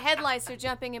 And headlights are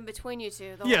jumping in between you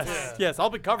two the whole Yes. time. Yes.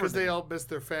 I'll be covered. Because they all miss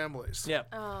their families. Yeah.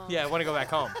 Oh. Yeah. I want to go back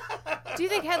home. Do you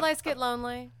think headlights get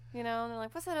lonely? And they're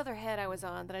like, what's that other head I was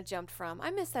on that I jumped from?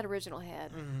 I missed that original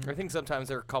head. I think sometimes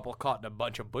they're a couple caught in a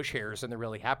bunch of bush hairs and they're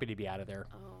really happy to be out of there.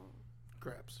 Oh.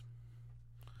 Crabs.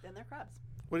 Then they're crabs.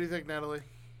 What do you think, Natalie?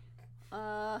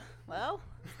 Well,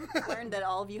 learned that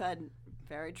all of you had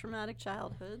very traumatic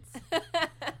childhoods,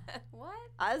 What?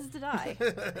 as did I,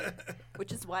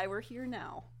 which is why we're here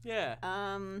now. Yeah.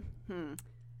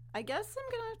 I guess I'm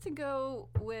gonna have to go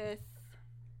with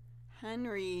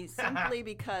Henry simply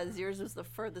because yours was the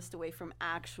furthest away from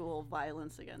actual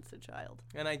violence against a child.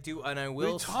 And I What are you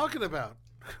will. talking about?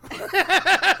 He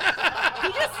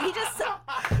just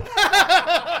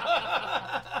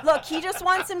look. He just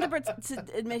wants him to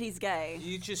admit he's gay.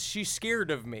 She's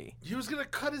scared of me. He was going to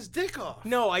cut his dick off.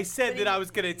 No, I said that I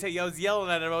was going to tell you. I was yelling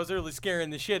at him. I was really scaring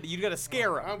the shit. You got to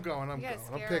scare him. I'm going. gotta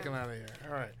I'm scare picking him. out of here.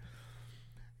 All right.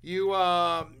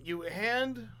 You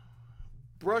hand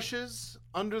brushes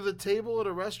under the table at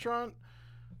a restaurant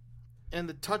and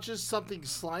it touches something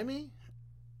slimy.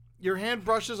 Your hand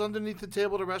brushes underneath the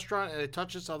table at a restaurant and it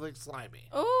touches something slimy.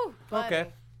 Ooh. Buddy.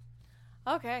 Okay.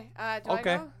 Okay. Do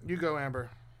Okay. I go? You go,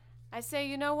 Amber. I say,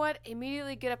 you know what?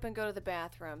 Immediately get up and go to the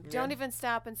bathroom. Don't even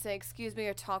stop and say, excuse me,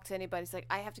 or talk to anybody. It's like,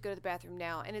 I have to go to the bathroom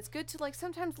now. And it's good to,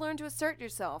 sometimes learn to assert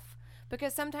yourself.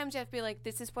 Because sometimes you have to be like,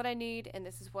 this is what I need and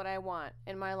this is what I want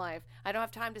in my life. I don't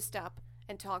have time to stop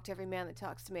and talk to every man that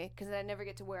talks to me because then I never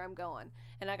get to where I'm going.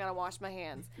 And I got to wash my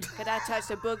hands. Could I touch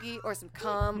a boogie or some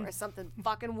cum or something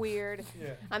fucking weird?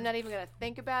 Yeah. I'm not even going to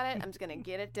think about it. I'm just going to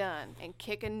get it done and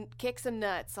kick some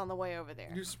nuts on the way over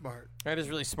there. You're smart. That is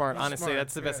really smart. You're Honestly, smart,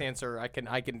 that's the best yeah. answer. I can.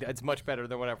 It's much better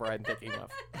than whatever I'm thinking of.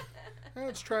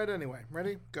 Let's try it anyway.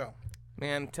 Ready? Go.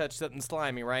 Man, touch something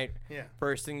slimy, right? Yeah.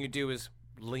 First thing you do is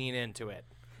lean into it.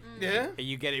 Yeah?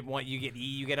 You get it.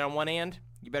 You get it on one hand.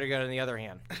 You better get it on the other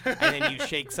hand. And then you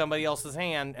shake somebody else's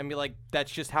hand and be like,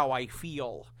 that's just how I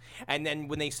feel. And then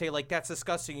when they say, that's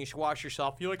disgusting, you should wash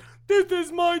yourself, you're like, this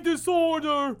is my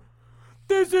disorder.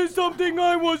 this is something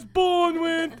I was born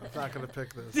with. I'm not gonna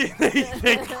pick this. they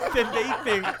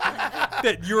think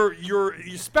that you're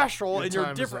special Your and you're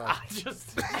time is different. up. I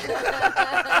just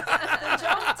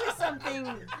Don't do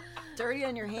something dirty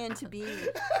on your hand to be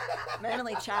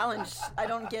mentally challenged. I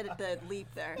don't get the leap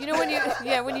there. You know when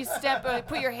you step,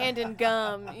 put your hand in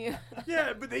gum.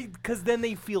 yeah, but because then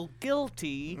they feel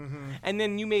guilty, and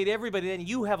then you made everybody. Then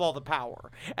you have all the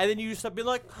power, and then you just be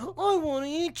like, I want to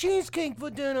eat cheesecake for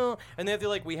dinner, and then they're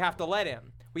like, we have to let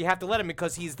him. We have to let him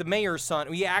because he's the mayor's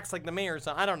son. He acts like the mayor's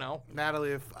son. I don't know.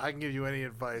 Natalie, if I can give you any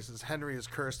advice, is Henry has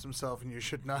cursed himself, and you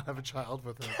should not have a child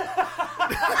with him.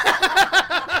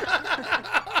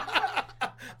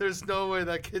 There's no way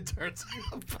that kid turns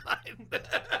out fine.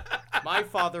 My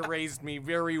father raised me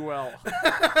very well.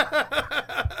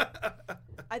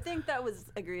 I think that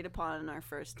was agreed upon in our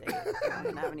first date. I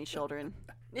didn't have any children.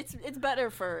 It's better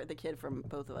for the kid from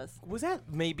both of us. Was that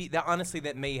maybe that? Honestly,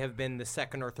 that may have been the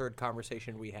second or third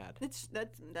conversation we had.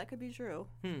 That could be true.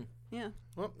 Yeah.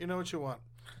 Well, you know what you want.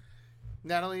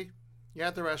 Natalie, you're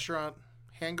at the restaurant.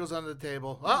 Hand goes under the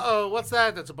table. Uh-oh, what's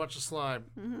that? That's a bunch of slime.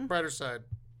 Brighter side.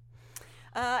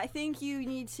 I think you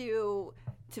need to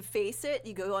face it.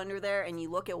 You go under there and you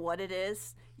look at what it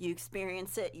is. You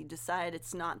experience it. You decide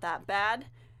it's not that bad.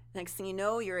 Next thing you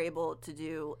know, you're able to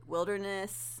do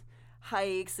wilderness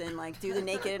hikes and like do the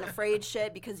naked and afraid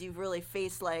shit because you've really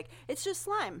faced like it's just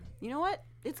slime. You know what?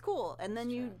 It's cool. And then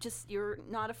you're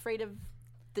not afraid of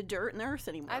the dirt and the earth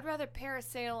anymore. I'd rather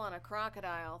parasail on a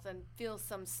crocodile than feel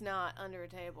some snot under a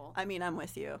table. I mean, I'm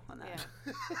with you on that.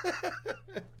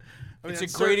 Yeah. It's a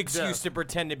great excuse to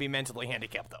pretend to be mentally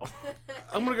handicapped, though.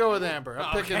 I'm going to go with Amber.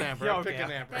 I'm picking Amber. I'm Okay.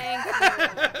 picking Amber. Thank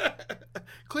you.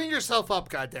 Clean yourself up,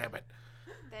 goddammit.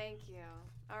 Thank you.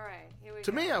 All right, here we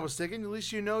To go. me, I was thinking, at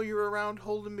least you know you're around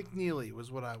Holden McNeely,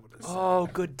 was what I would have said. Oh,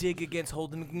 good dig against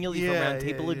Holden McNeely from Yeah, Round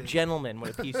Table yeah, of yeah. Gentlemen.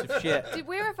 What a piece of shit. Did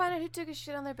we ever find out who took a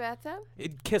shit on their bathtub?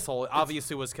 Kissel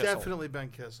obviously was Kissel. Definitely Ben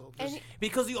Kissel. Just- And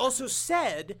Because he also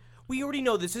said, we already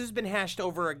know this has been hashed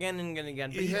over again and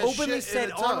again, but He he has openly shit in said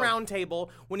a on tub. Round Table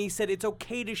when he said it's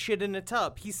okay to shit in a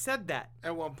tub. He said that.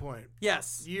 at one point.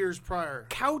 Yes. Years prior.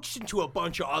 Couched into a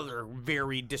bunch of other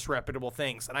very disreputable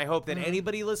things. And I hope that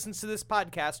anybody listens to this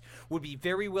podcast would be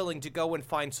very willing to go and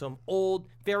find some old,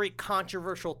 very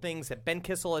controversial things that Ben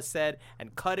Kissel has said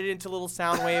and cut it into little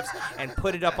sound waves and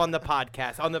put it up on the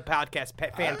podcast,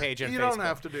 fan page on Facebook. You don't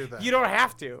have to do that. You don't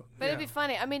have to. But it'd be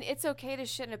funny. I mean, it's okay to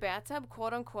shit in a bathtub,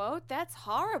 quote unquote. That's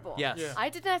horrible. Yes. Yeah. I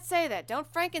did not say that. Don't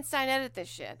Frankenstein edit this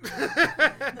shit.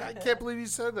 I can't believe you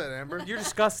said that, Amber. You're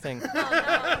disgusting.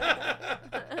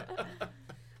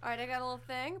 All right, I got a little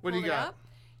thing. What do you Pulled it got? up.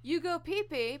 You go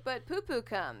pee-pee, but poo-poo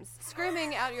comes,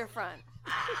 screaming out your front.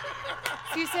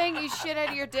 So you're saying you shit out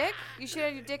of your dick? You shit out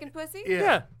of your dick and pussy?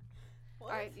 Yeah. All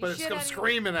right, you But it's shit come out of your-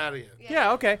 screaming out of you.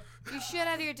 Yeah, okay. You shit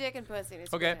out of your dick and pussy. And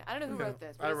it's Okay. great. I don't know who wrote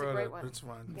this, but I it's a wrote great it. one. It's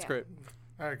fine. That's Yeah. great.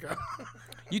 All right, go.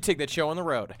 You take that show on the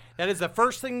road. That is the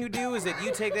first thing you do is that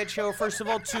you take that show, first of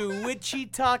all, to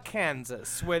Wichita,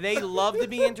 Kansas, where they love to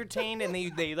be entertained and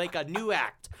they like a new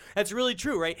act. That's really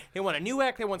true, right? They want a new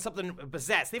act. They want something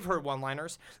possessed. They've heard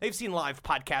one-liners. They've seen live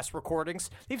podcast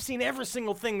recordings. They've seen every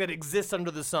single thing that exists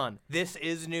under the sun. This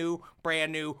is new,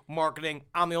 brand new marketing.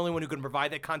 I'm the only one who can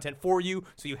provide that content for you,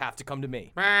 so you have to come to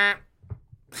me.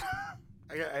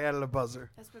 I added a buzzer.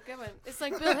 That's a good one. It's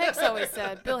like Bill Hicks always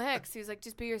said. Bill Hicks, he was like,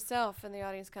 just be yourself, and the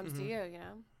audience comes to you, you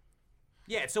know?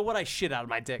 Yeah, so what I shit out of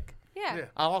my dick. Yeah. Yeah.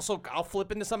 I'll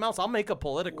flip into something else. I'll make a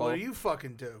political. What do you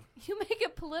fucking do? You make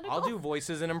it political? I'll do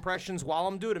voices and impressions while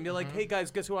I'm doing it and be like, hey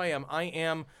guys, guess who I am? I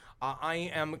am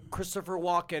Christopher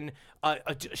Walken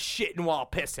shitting while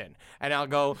pissing. And I'll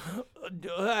go,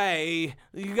 hey,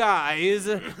 you guys,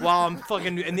 while I'm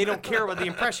fucking, and they don't care about the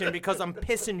impression because I'm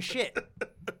pissing shit.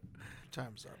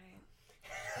 Time's up.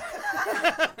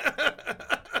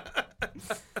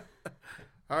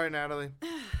 All right, Natalie.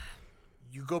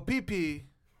 You go pee-pee,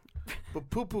 but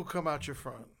poo-poo come out your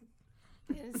front.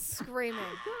 And screaming.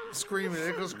 Screaming.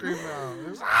 It goes screaming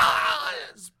out.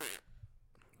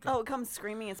 Oh, it comes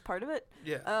screaming as part of it?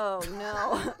 Yeah. Oh,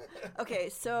 no. Okay,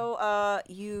 so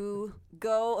you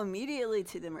go immediately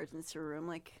to the emergency room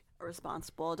like a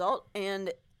responsible adult,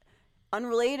 and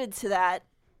unrelated to that,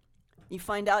 you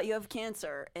find out you have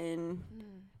cancer in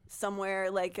somewhere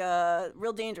like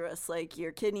real dangerous, like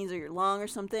your kidneys or your lung or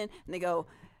something, and they go,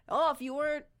 oh, if you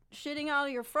weren't shitting out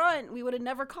of your front, we would have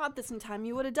never caught this in time.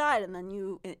 You would have died, and then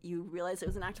you realize it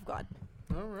was an act of God.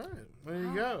 All right. There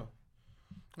you go.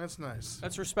 That's nice.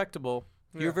 That's respectable.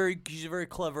 Yeah. She's a very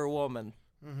clever woman.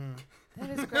 That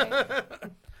is great.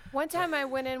 One time I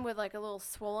went in with like a little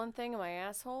swollen thing in my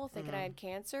asshole thinking I had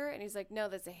cancer. And he's like, no,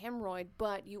 that's a hemorrhoid,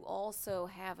 but you also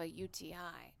have a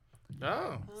UTI.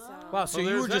 Oh. Wow, so Well,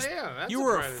 you were there's just that, yeah, that's you a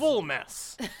were a brighter full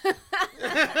mess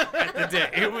at the day.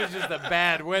 It was just a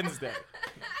bad Wednesday.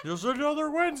 There's another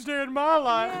Wednesday in my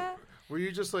life. Yeah. Were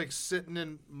you just like sitting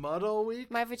in mud all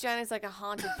week? My vagina's like a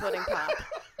haunted pudding pop.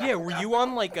 Yeah, were you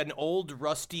on like an old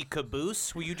rusty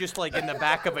caboose? Were you just like in the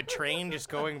back of a train just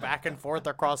going back and forth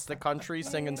across the country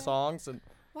singing songs? And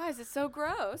Why is it so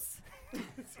gross?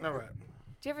 All right.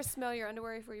 Do you ever smell your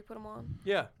underwear before you put them on?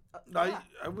 yeah. I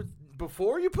would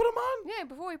before you put them on. Yeah,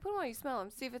 before you put them on, you smell them.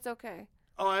 See if it's okay.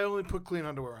 Oh, I only put clean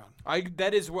underwear on.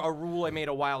 That is a rule I made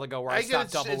a while ago where I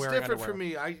stopped double it's wearing different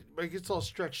underwear. for me. Like it's all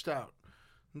stretched out,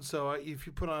 and so if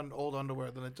you put on old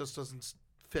underwear, then it just doesn't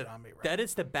fit on me right.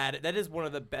 That is one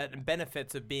of the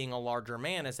benefits of being a larger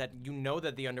man is that you know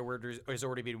that the underwear has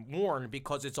already been worn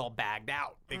because it's all bagged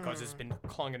out because it's been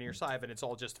clung into your side and it's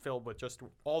all just filled with just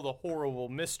all the horrible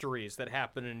mysteries that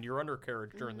happen in your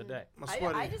undercarriage during the day.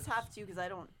 I just have to because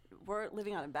we're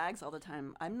living out in bags all the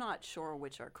time. I'm not sure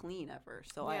which are clean ever,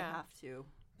 so I Yeah. have to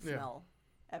smell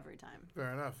every time.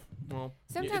 Fair enough. Well,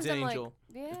 Sometimes it's an I'm angel.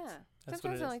 like, yeah. That's what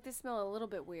Sometimes it I'm is. like, they smell a little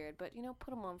bit weird, but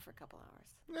put them on for a couple hours.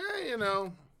 Yeah, you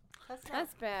know,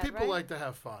 That's bad, people right? like to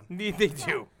have fun. They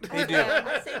do. They do.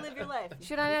 I say live your life.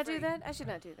 Should I not do that? I should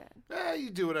not do that. Yeah, you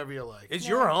do whatever you like. It's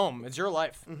your home. It's your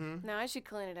life. No, I should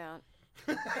clean it out.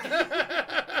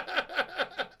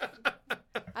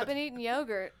 I've been eating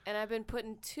yogurt, and I've been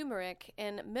putting turmeric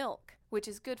in milk, which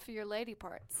is good for your lady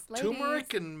parts. Ladies,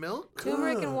 Turmeric and milk.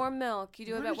 turmeric and warm milk. You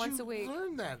do it Where about did once you a week.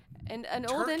 Learn that. And an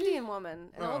old Turkey? Indian woman.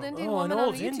 An old Oh. Indian Oh, woman an on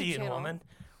old a YouTube Indian channel. woman.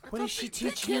 What Don't did she they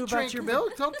teach can't you drink about your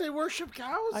milk? Don't they worship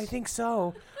cows? I think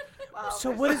so. Wow, So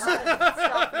there's what a is lot of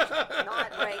stuff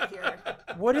not right here.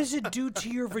 What does it do to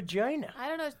your vagina? I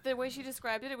don't know. The way she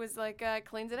described it, it was like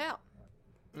cleans it out.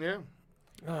 Yeah.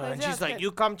 And yeah, she's like, good.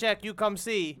 "You come check, you come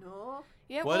see." No.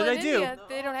 Yeah, What well, did in I do? India,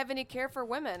 they don't have any care for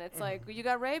women. It's like, you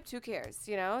got raped, who cares?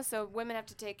 So women have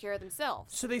to take care of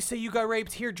themselves. So they say you got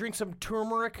raped. Here, drink some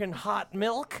turmeric and hot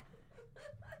milk.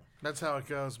 That's how it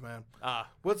goes, man. Ah,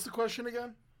 What's the question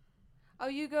again? Oh,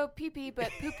 you go pee-pee,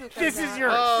 but poo-poo comes This is out.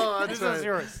 yours. Oh, that's This right. is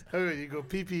yours. Okay, you go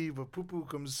pee pee, but poo poo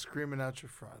comes screaming out your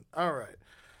front. All right.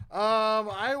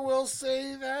 I will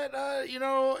say that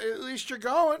at least you're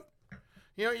going.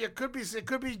 It could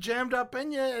be jammed up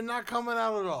in you and not coming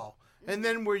out at all. And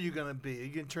then where you gonna be? You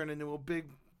can turn into a big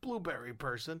blueberry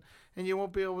person, and you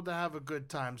won't be able to have a good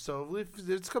time. So if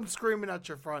it's come screaming out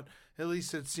your front, at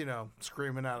least it's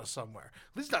screaming out of somewhere.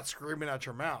 At least not screaming out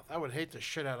your mouth. I would hate the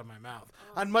shit out of my mouth.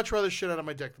 I'd much rather shit out of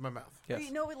my dick than my mouth. Yes.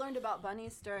 You know what we learned about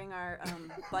bunnies during our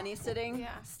bunny sitting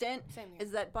stint Same here. is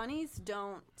that bunnies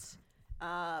don't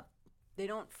they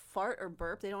don't fart or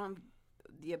burp. They don't have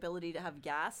the ability to have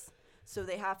gas, so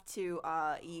they have to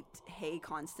eat hay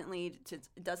constantly. It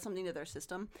does something to their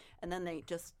system, and then they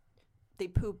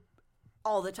poop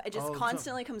all the time. It just All the time.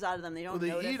 constantly comes out of them. They don't. Well, they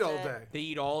notice eat all it. day. They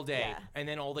eat all day, Yeah. and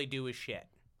then all they do is shit.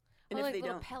 And Well, if like they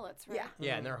little don't, pellets, right? yeah.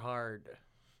 Yeah, and they're hard.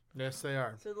 Yes, they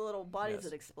are. So the little bodies Yes.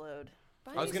 that explode. I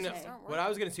was Bunnies gonna. just aren't What I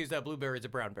was gonna say is that blueberry is a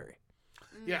brown berry.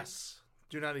 Yes.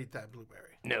 Do not eat that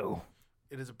blueberry. No.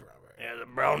 It is a brown berry. Yeah, the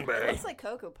brown berry. It's like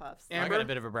Cocoa Puffs. I got a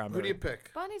bit of a brown Who do berry. you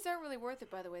pick? Bunnies aren't really worth it,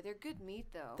 by the way. They're good meat,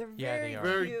 though. They're Yeah, very they are.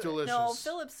 Very cute. delicious. No,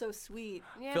 Philip's so sweet.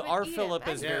 Yeah, Phil- but our eat 'em. Philip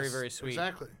I is know. very, very sweet.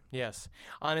 Exactly. Yes,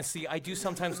 honestly, I do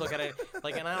sometimes look at it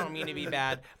like, and I don't mean to be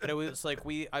bad, but it was like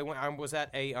I was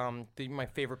at my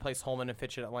favorite place, Holman and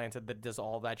Fitch in Atlanta, that does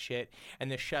all that shit, and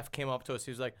the chef came up to us.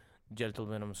 He was like,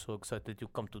 "Gentlemen, I'm so excited you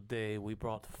come today. We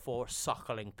brought 4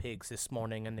 suckling pigs this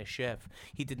morning, and the chef,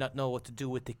 he did not know what to do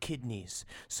with the kidneys,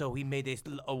 so he made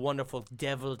a wonderful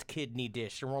deviled kidney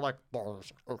dish." And we're like,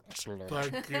 "Excellent.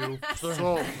 Thank you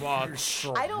so much.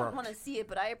 I don't want to see it,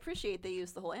 but I appreciate they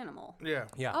use the whole animal. Yeah.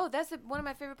 Yeah. Oh, that's one of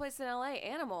my favorite places in L.A.,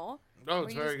 Animal. Oh, where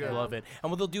it's you very just good. go- Love it. And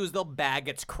what they'll do is they'll bag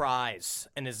its cries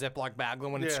in a Ziploc bag.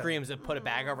 And when it Yeah. screams, they put a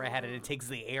bag over its head and it takes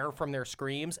the air from their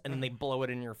screams and then they blow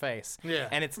it in your face. Yeah.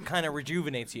 And it kind of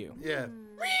rejuvenates you. Yeah.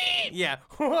 Yeah.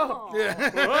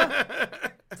 Yeah.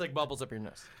 It's like bubbles up your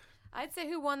nose. I'd say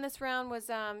who won this round was,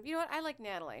 you know what? I like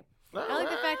Natalie. I like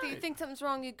the fact that you think something's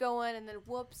wrong, you go in, and then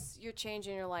whoops, you're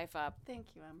changing your life up.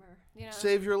 Thank you, Ember. You know,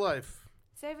 Save your life.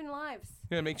 saving lives.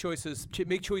 Yeah, make choices.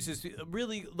 Make choices.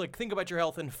 Really, like, think about your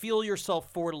health and feel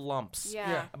yourself for lumps.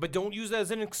 Yeah. But don't use that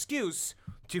as an excuse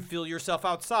to feel yourself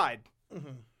outside.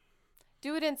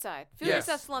 Do it inside. Feel Yes.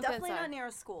 yourself slump Definitely inside. not near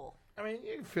a school. I mean,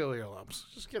 you can feel your lumps.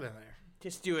 Just get in there.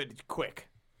 Just do it quick.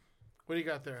 What do you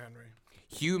got there, Henry?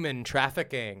 Human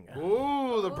trafficking.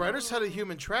 Ooh, the brighter side of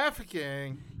human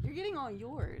trafficking. You're getting all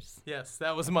yours. Yes,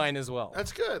 that was mine as well.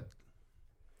 That's good.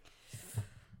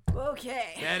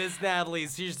 Okay. That is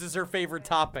Natalie's. This is her favorite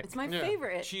topic. It's my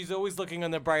favorite. She's always looking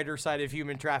on the brighter side of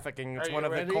human trafficking. It's Are one you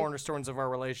of ready? the cornerstones of our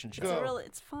relationship.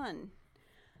 It's fun.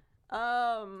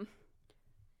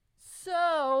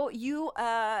 So you,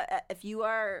 if you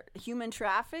are human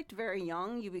trafficked very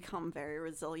young, you become very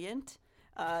resilient.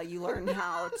 You learn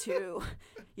how to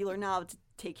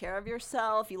take care of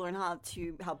yourself. You learn how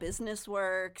business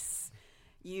works.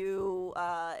 You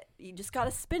just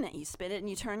gotta spin it. You spin it and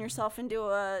you turn yourself into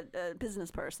a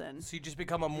business person. So you just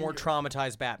become a more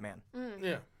traumatized Batman.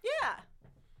 Yeah. Yeah.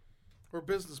 Or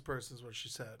business person is what she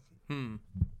said.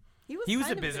 He was He was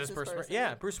kind a of business person.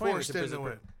 Yeah, Bruce Wayne was Forced a business into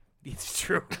person. It's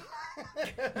true.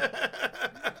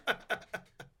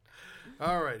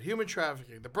 All right, human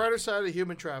trafficking. The brighter side of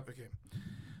human trafficking.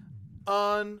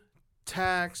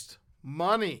 Untaxed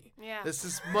money. Yeah. This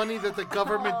is money that the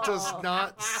government does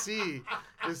not see.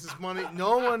 This is money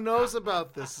no one knows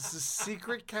about this. This is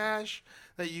secret cash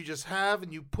that you just have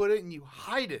and you put it and you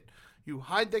hide it. You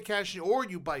hide the cash or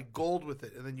you buy gold with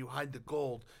it and then you hide the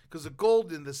gold because the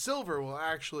gold and the silver will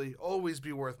actually always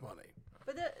be worth money.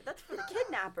 But that's for the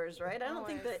kidnappers, right? I don't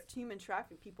think that human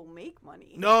traffic people make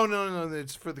money. No.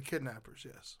 It's for the kidnappers,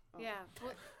 yes. Yeah.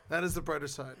 Well, That is the brighter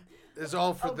side. It's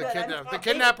all for the good. kidnappers. The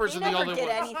kidnappers they are the never only get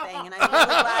ones. anything, and I'm really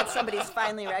glad somebody's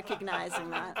finally recognizing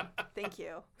that. Thank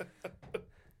you.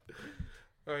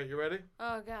 All right, you ready?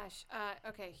 oh gosh.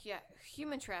 Okay. Yeah.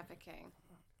 Human trafficking.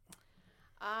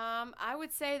 I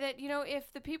would say that,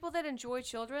 if the people that enjoy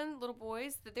children, little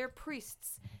boys, that they're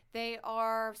priests. They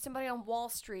are somebody on Wall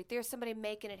Street. They're somebody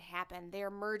making it happen. They're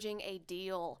merging a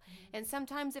deal. And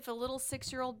sometimes if a little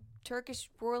 6-year-old Turkish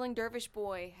whirling dervish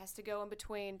boy has to go in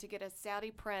between to get a Saudi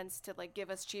prince to give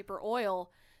us cheaper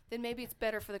oil, then maybe it's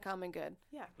better for the common good.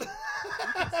 Yeah.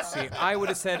 See, I would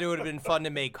have said it would have been fun to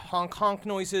make honk honk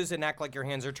noises and act like your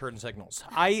hands are turn signals.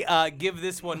 I give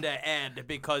this one to Ed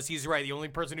because he's right. The only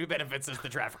person who benefits is the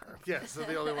trafficker. Yes, they're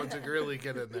the only ones who can really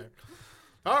get in there.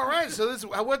 All right, so this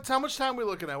how much time are we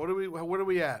looking at? What are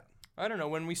we at? I don't know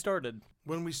when we started.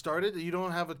 When we started, you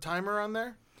don't have a timer on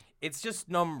there? It's just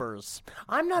numbers.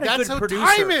 I'm not a That's good how producer.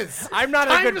 time is. I'm not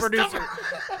Time a good is producer.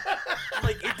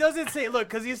 number. It doesn't say, look,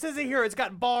 because he says it here, it's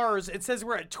got bars. It says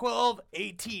we're at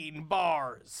 12:18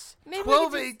 bars. Maybe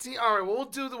 12, we could 18. All right, well,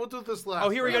 we'll do this last. Oh,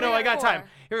 here we go. round. No, I got 4. time.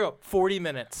 Here we go. 40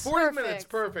 minutes. 40 minutes,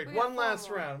 perfect. We got One 4 last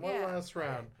more. round. Yeah. One last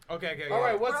round. Okay. All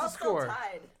right, We're what's all the score? still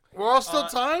tied. We're all still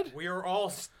tied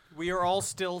We are all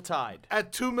still tied.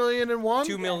 at 2,000,001.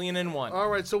 2,000,001. All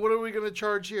right, so what are we going to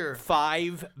charge here?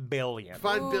 5 billion.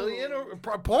 5 billion or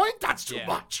a point? That's too Yeah,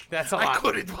 much. that's a I lot.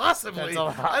 couldn't possibly. That's a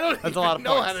lot. I don't That's a even lot of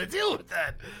know how points. to deal with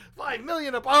that. 5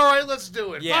 million up. All right, let's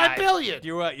do it. Yeah, 5 billion.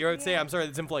 You're say I'm sorry,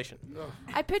 it's inflation.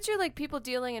 I picture people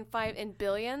dealing in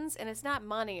billions, and it's not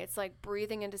money. It's like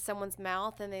breathing into someone's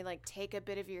mouth, and they take a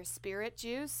bit of your spirit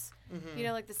juice.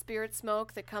 Mm-hmm. The spirit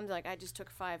smoke that comes. I just took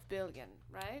 5 billion,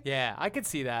 right? Yeah, I could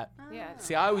see that. Yeah.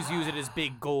 See, I always use it as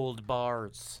big gold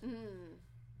bars.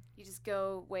 You just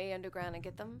go way underground and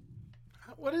get them.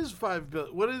 What is 5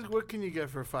 billion? What can you get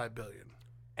for 5 billion?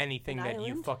 Anything An that you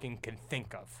island? fucking can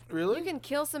think of. Really? You can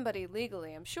kill somebody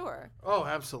legally, I'm sure. Oh,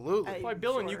 absolutely. 5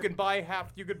 billion, you could buy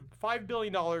half. You could $5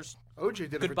 billion. OJ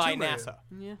did it Could for buy 2 million. NASA.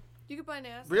 Yeah. You could buy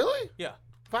NASA. Really? Yeah.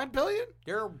 5 billion?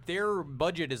 Their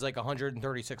budget is like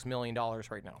 $136 million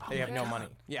right now. They have no money.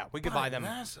 Yeah, we could buy them.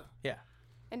 NASA. Yeah.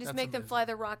 And just That's make them amazing. fly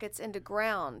the rockets into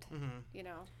ground.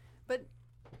 But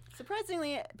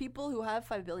surprisingly, people who have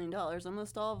 $5 billion,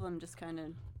 almost all of them just kind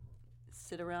of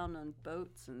sit around on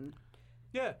boats and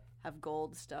Yeah. have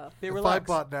gold stuff. They If relax. I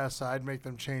bought NASA, I'd make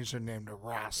them change their name to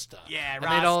Rasta. Yeah, And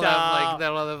they'd all Rasta.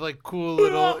 have like cool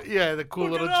little, the cool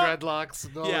Look little it up. dreadlocks.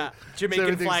 And all Yeah, that. Jamaican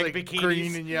everything's flag like bikinis.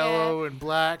 green and yellow and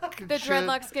black. And The shit.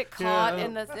 dreadlocks get caught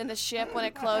Yeah. in the ship when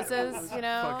it closes,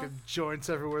 Fucking joints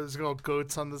everywhere. There's little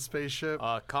goats on the spaceship.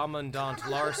 Commandant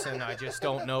Larson, I just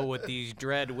don't know what these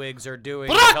dread wigs are doing.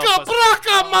 Braka, Help us-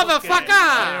 braka, Okay.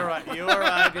 motherfucker! You're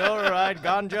right,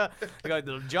 ganja.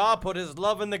 The jaw put his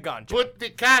love in the ganja. Put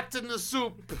the cat in the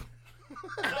soup.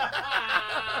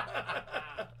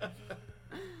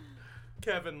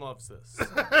 Kevin loves this.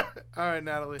 All right,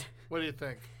 Natalie, what do you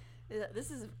think? This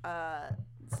is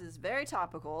very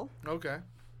topical. Okay.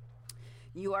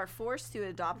 You are forced to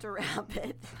adopt a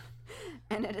rabbit,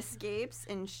 and it escapes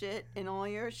and shit in all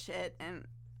your shit and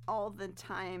all the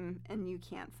time, and you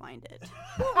can't find it.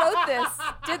 Who wrote this?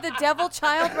 Did the devil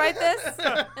child write this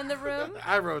in the room?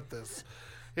 I wrote this.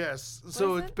 Yes.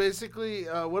 So is it's it? basically,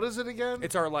 what is it again?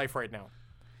 It's our life right now.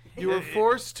 You were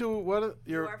forced to, what?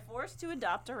 You are forced to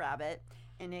adopt a rabbit,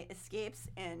 and it escapes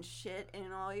and shit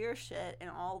in all your shit and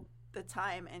all the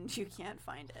time and you can't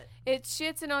find it. It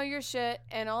shits in all your shit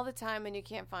and all the time and you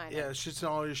can't find Yeah, it. it shits in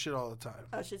all your shit all the time.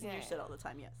 Oh, shit's in your shit all the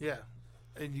time, yes. Yeah,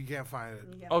 and you can't find it.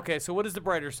 Yeah. Okay, so what is the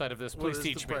brighter side of this? What Please is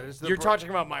teach the me. bright- is the You're bri- talking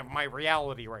about my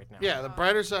reality right now. Yeah, the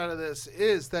brighter side of this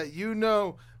is that you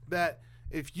know that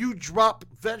if you drop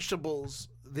vegetables,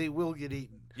 they will get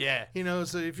eaten. Yeah. You know,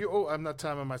 so if you, I'm not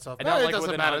timing myself. And No, not it like with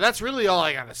doesn't an matter. un- That's really all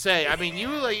I gotta say. I mean, you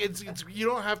like it's you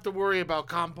don't have to worry about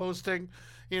composting.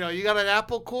 You know, you got an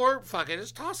apple core, fuck it,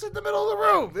 just toss it in the middle of the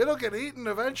room. It'll get eaten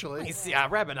eventually. It's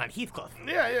rabbit on Heathcliff.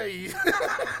 Yeah.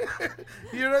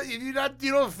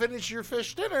 You don't finish your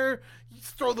fish dinner. You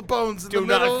just throw the bones in Do the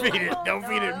middle. not feed it. No, Don't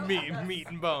feed it no. meat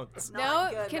and bones. No,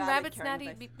 Not good can rabbit rabbits carrying not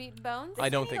eat fish. meat and bones? I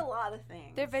don't They think. eat a lot of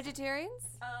things. They're vegetarians?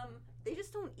 They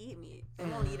just don't eat meat. They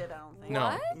won't eat it, I don't think. No.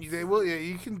 What? They will. Yeah,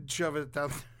 you can shove it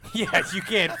down. Yes, you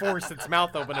can't force its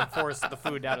mouth open and force the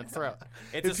food down its throat.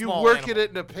 It's If a you small work animal. it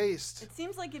into paste. It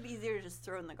seems like it'd be easier to just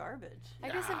throw in the garbage. I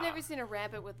guess I've never seen a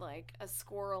rabbit with like a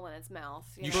squirrel in its mouth.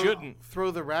 You know? shouldn't.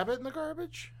 Throw the rabbit in the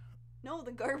garbage? No,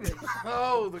 the garbage.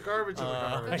 Oh, the garbage in the Put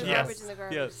garbage. the yes, garbage in the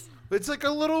garbage. yes. It's like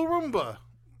a little Roomba.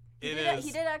 It is.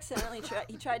 He did accidentally try.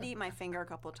 He tried to eat my finger a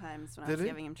couple times when I Did was he?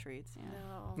 giving him treats. Yeah.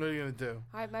 No. What are you going to do?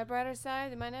 All right, my brighter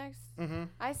side, am I next? Mm-hmm.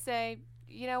 I say,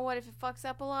 you know what? If it fucks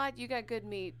up a lot, you got good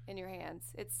meat in your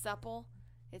hands. It's supple.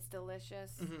 It's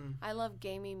delicious. Mm-hmm. I love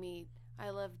gamey meat.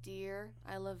 I love deer.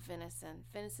 I love venison.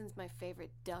 Venison's my favorite.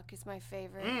 Duck is my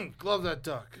favorite. Love that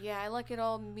duck. Yeah, I like it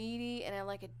all meaty, and I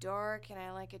like it dark, and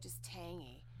I like it just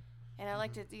tangy. And I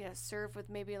like to, serve with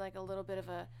maybe like a little bit of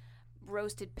a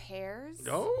roasted pears.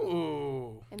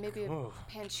 Oh. And maybe a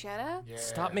pancetta. Yeah.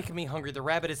 Stop making me hungry. The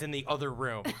rabbit is in the other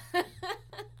room.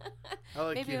 I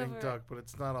like Maybe eating over- duck, but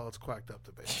it's not all it's quacked up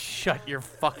to be. Shut your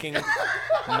fucking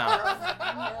mouth.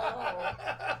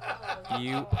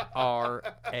 You are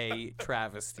a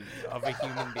travesty of a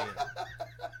human being.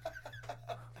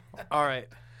 All right.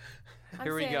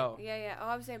 Here we go. Yeah. Oh,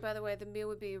 I'm saying, by the way, the meal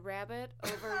would be rabbit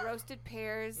over roasted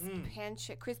pears,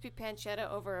 crispy pancetta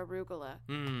over arugula.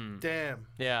 Mm. Damn.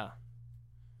 Yeah.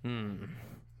 Mm.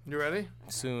 You ready?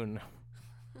 Soon.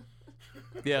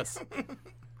 Yes.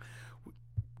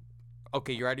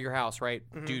 Okay, you're out of your house, right?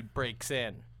 Dude breaks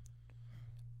in.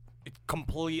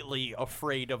 Completely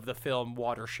afraid of the film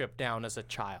Watership Down as a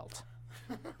child.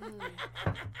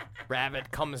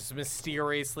 Rabbit comes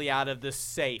mysteriously out of the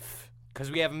safe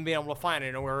because we haven't been able to find it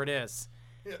or know where it is.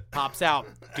 Pops out.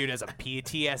 Dude has a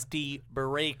PTSD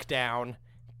breakdown.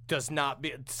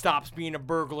 Stops being a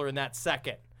burglar in that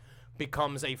second.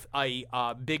 Becomes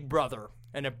a big brother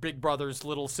and a big brother's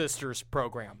little sister's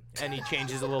program, and he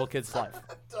changes a little kid's life.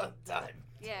 Done.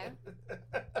 Yeah.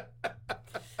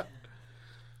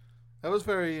 That was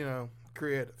very,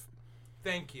 creative.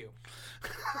 Thank you.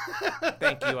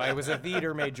 Thank you. I was a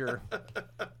theater major.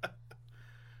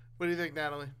 What do you think,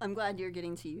 Natalie? I'm glad you're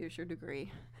getting to use your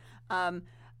degree.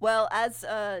 Well, as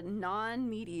a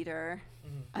non-meat eater,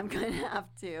 I'm going to have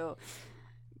to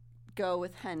go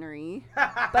with Henry.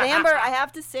 But Amber, I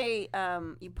have to say,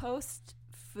 you post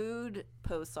food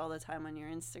posts all the time on your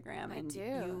Instagram. I and do.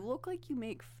 You look like you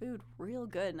make food real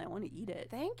good, and I want to eat it.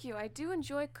 Thank you. I do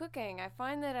enjoy cooking. I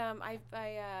find that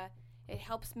it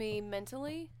helps me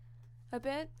mentally a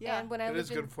bit. Yeah. And when I It lived is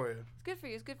good for you. It's good for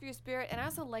you. It's good for your spirit. And I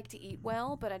also like to eat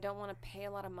well, but I don't want to pay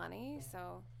a lot of money,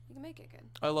 so you can make it good.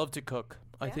 I love to cook.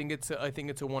 I Yeah? think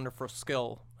it's a wonderful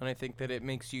skill, and I think that it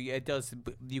makes you.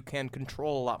 You can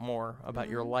control a lot more about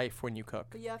your life when you cook.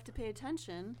 But you have to pay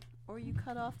attention, or you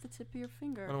cut off the tip of your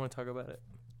finger. I don't want to talk about it.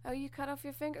 Oh, you cut off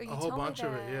your finger? You A whole told me bunch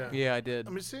of it, that. yeah. Yeah, I did.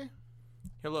 Let me see.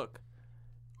 Here, look.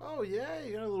 Oh, yeah,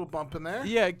 you got a little bump in there.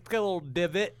 Yeah, it's got a little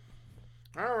divot.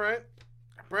 All right.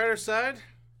 Brighter side.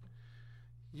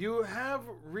 You have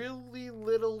really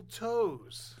little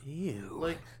toes. Ew.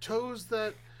 Like toes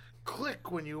that click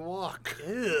when you walk.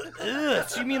 Ugh.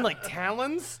 So you mean like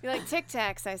talons? You like Tic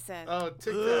Tacs, I said. Oh,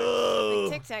 tic tacs.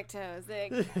 Ugh. Like Tic Tac toes.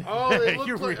 Oh, they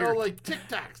You're look like weird. like tic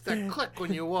tacs that click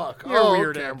when you walk. You're oh,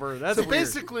 weird, okay. Amber. That's so weird.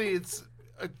 basically, it's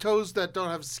toes that don't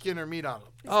have skin or meat on them.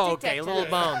 Oh, Tic Tac okay. Little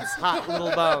toes. bones. Hot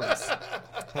little bones.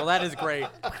 Well, that is great.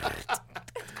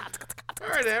 All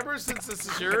right, Amber, since this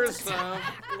is yours,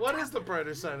 what is the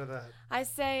brighter side of that? I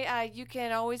say you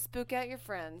can always spook out your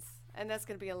friends, and that's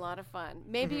going to be a lot of fun.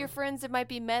 Maybe your friends that might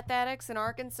be meth addicts in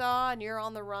Arkansas and you're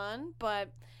on the run, but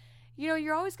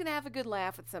you're always going to have a good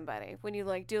laugh with somebody when you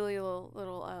like do your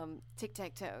little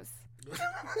tic-tac-toes.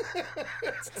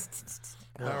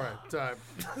 All right, time.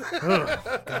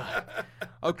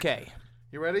 Okay.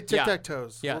 You ready?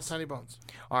 Tic-tac-toes. Yes. Little tiny bones.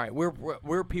 All right,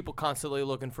 we're people constantly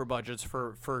looking for budgets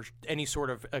for any sort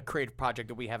of a creative project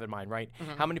that we have in mind, right?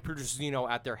 How many producers you know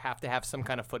out there have to have some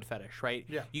kind of foot fetish, right?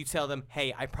 Yeah. You tell them,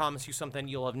 hey, I promise you something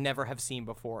you'll never have seen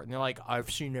before, and they're like, I've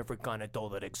seen every kind of doll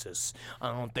that exists.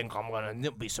 I don't think I'm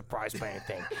gonna be surprised by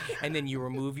anything. And then you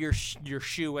remove your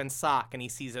shoe and sock, and he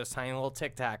sees those tiny little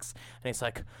Tic Tacs, and he's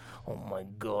like, oh my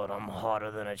God, I'm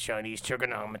hotter than a Chinese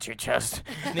trigonometry test.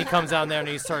 And he comes down there and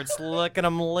he starts licking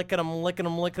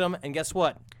them, and guess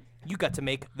what? You got to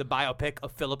make the biopic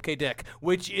of Philip K. Dick,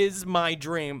 which is my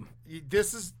dream.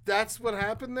 That's what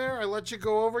happened there? I let you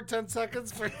go over 10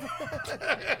 seconds for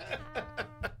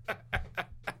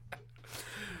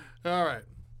All right.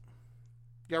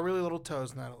 You got really little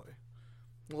toes, Natalie.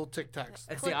 Little Tic Tacs.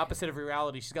 That's the opposite of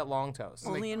reality. She's got long toes.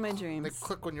 Only in my dreams. They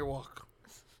click when you walk.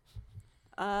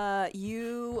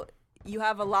 You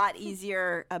have a lot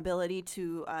easier ability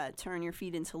to turn your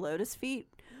feet into lotus feet,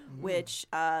 which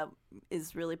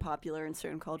is really popular in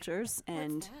certain cultures.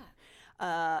 And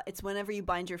it's whenever you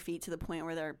bind your feet to the point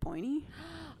where they're pointy.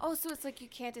 Oh, so it's like you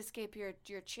can't escape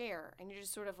your chair, and you're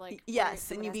just sort of like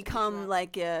yes, and you become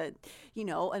like an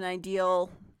ideal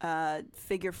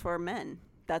figure for men.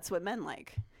 That's what men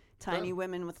like. Tiny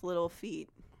women with little feet.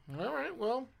 All right,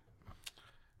 well,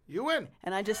 you win.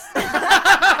 And I just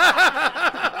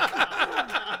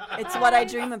it's what I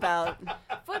dream about.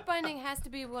 Foot binding has to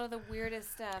be one of the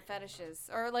weirdest fetishes,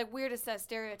 or like weirdest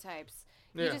stereotypes.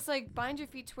 Yeah. You just like bind your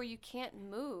feet to where you can't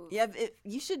move. Yeah,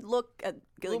 you should look at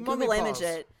Little Google mummy image paws.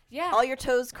 it. Yeah. All your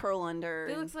toes curl under.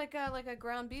 It looks like a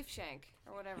ground beef shank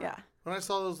or whatever. Yeah. When I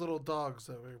saw those little dogs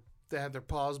they had their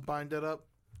paws binded up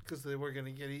because they were going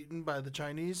to get eaten by the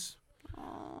Chinese,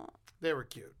 they were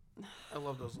cute. I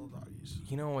love those little doggies.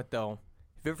 You know what, though?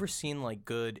 Have you ever seen, like,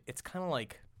 good... It's kind of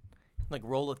like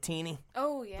rollatini.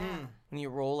 Oh, yeah. When you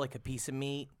roll, like, a piece of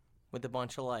meat with a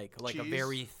bunch of, like a Cheese?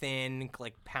 very thin,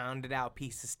 like, pounded out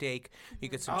piece of steak. You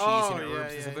get some Oh, cheese and herbs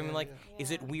yeah, and stuff. I mean, yeah, like,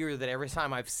 is it weird that every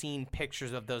time I've seen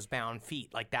pictures of those bound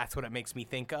feet, like, that's what it makes me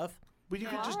think of? But you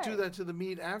could just do that to the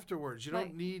meat afterwards. You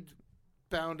don't need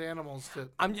bound animals to...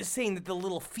 I'm just saying that the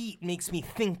little feet makes me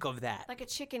think of that. Like a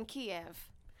chicken Kiev.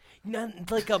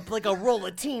 Not like a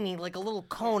rollatini, like a little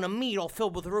cone of meat all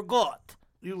filled with ragout.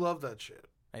 You love that shit.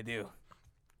 I do.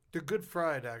 They're good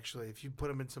fried, actually. If you put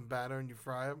them in some batter and you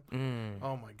fry them,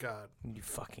 oh my God. You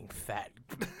fucking fat,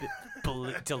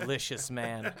 delicious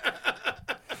man.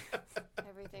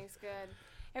 Everything's good.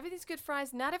 Everything's good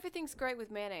fries. Not everything's great with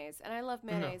mayonnaise, and I love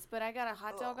mayonnaise. But I got a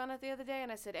hot dog on it the other day,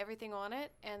 and I said everything on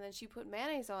it, and then she put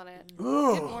mayonnaise on it.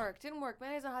 Didn't work.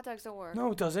 Mayonnaise on hot dogs don't work.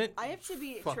 No, it doesn't. I have to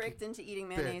be Fucking tricked into eating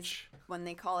mayonnaise bitch. when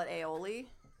they call it aioli.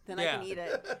 Then I can eat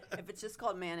it. If it's just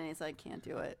called mayonnaise, I can't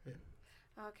do it.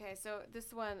 Okay, so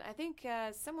this one, I think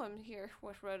someone here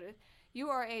wrote it. You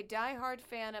are a diehard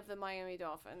fan of the Miami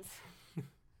Dolphins.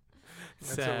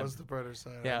 That was the brighter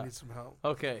side. Yeah. I need some help.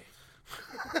 Okay.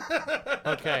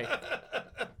 Okay.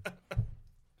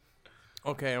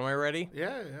 Okay, am I ready?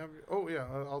 Yeah. Oh, yeah.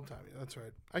 I'll time you. That's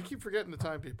right. I keep forgetting to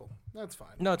time people. That's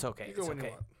fine. No, it's okay. You It's go when you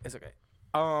okay. want. It's okay.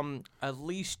 At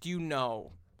least you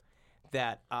know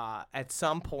that at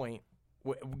some point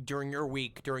during your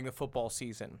week, during the football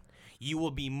season, you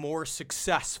will be more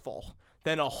successful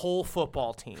than a whole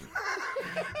football team.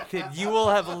 That you will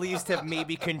have at least have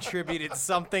maybe contributed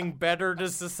something better to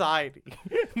society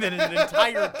than an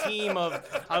entire team of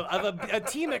a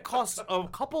team that costs a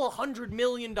couple of $100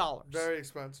 million. Very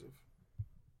expensive.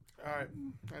 All right.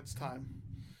 That's time.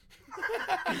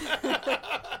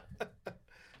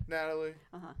 Natalie.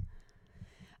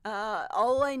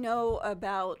 All I know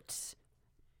about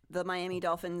the Miami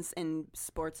Dolphins and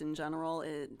sports in general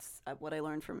is what I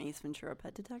learned from Ace Ventura: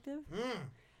 Pet Detective.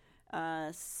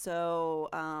 So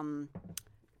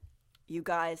you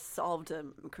guys solved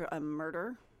a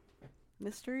murder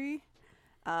mystery,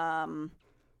 and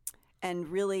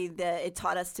really it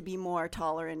taught us to be more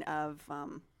tolerant of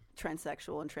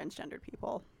transsexual and transgendered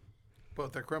people.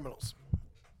 Both are criminals.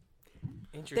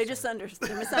 Interesting. They're just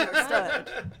they're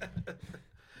misunderstood.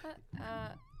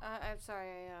 I'm sorry.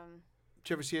 Did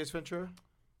you ever see Ace Ventura?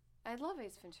 I love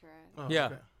Ace Ventura. Oh, Yeah.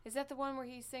 okay. Is that the one where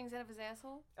he sings out of his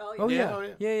asshole? Oh Yeah. yeah. Oh,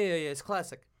 yeah. Yeah. It's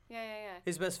classic. Yeah.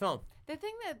 His best film. The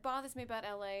thing that bothers me about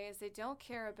LA is they don't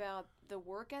care about the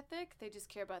work ethic. They just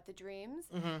care about the dreams.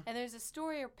 And there's a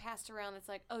story passed around that's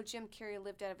like, oh, Jim Carrey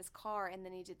lived out of his car and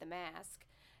then he did The Mask.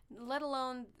 Let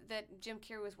alone that Jim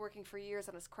Carrey was working for years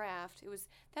on his craft.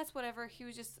 That's whatever. He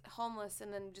was just homeless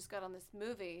and then just got on this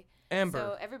movie. Amber.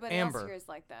 So everybody Amber. else here is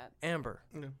like that. Amber.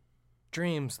 Yeah.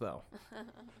 Dreams, though.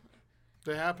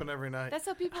 They happen every night. That's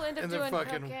how people end up and doing they're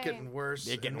fucking cocaine. getting worse.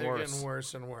 They're getting and they're worse. getting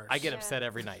worse and worse. I get upset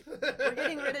every night. We're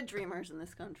getting rid of dreamers in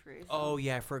this country. So. Oh,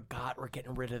 yeah, I forgot we're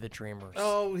getting rid of the dreamers.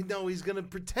 Oh, no, he's going to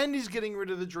pretend he's getting rid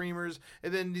of the dreamers,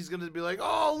 and then he's going to be like,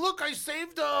 oh, look, I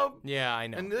saved him. Yeah, I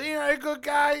know. And you're not a good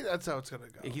guy. That's how it's going to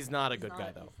go. He's not a good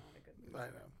guy, though. I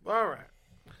know. All right.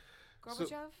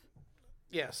 Gorbachev?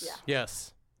 Yes. Yeah.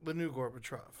 Yes. The new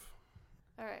Gorbachev.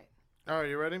 All right. All right,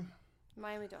 you ready?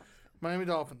 Miami Dolphins. Miami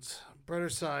Dolphins. Brighter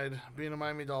side, being a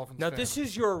Miami Dolphins Now, fan. this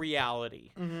is your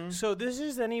reality. So this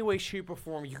is any way, shape, or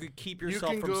form you could keep You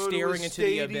yourself can from go staring to a into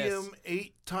the stadium abyss.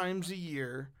 8 times a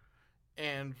year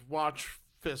and watch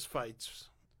fist fights.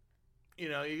 You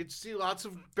know, you can see lots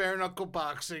of bare knuckle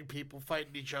boxing, people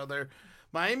fighting each other.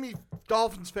 Miami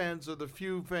Dolphins fans are the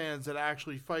few fans that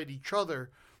actually fight each other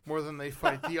more than they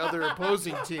fight the other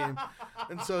opposing team,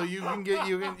 and so you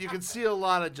can see a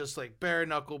lot of just like bare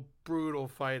knuckle brutal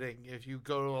fighting if you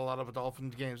go to a lot of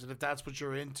Dolphins games, and if that's what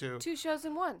you're into. 2 shows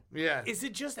in 1. Yeah, Is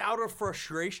it just out of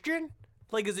frustration?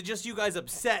 Like, is it just you guys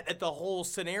upset at the whole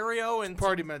scenario? And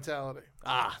party mentality.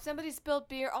 Somebody spilled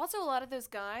beer. Also, a lot of those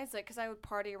guys, like, because I would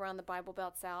party around the Bible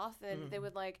Belt South, and they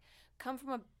would, like, come from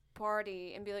a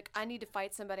party and be like, I need to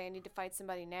fight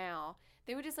somebody now.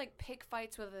 They would just, like, pick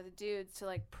fights with other dudes to,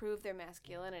 like, prove their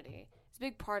masculinity. It's a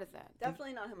big part of that.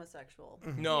 Definitely not homosexual.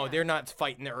 no, they're not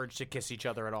fighting the urge to kiss each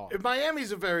other at all.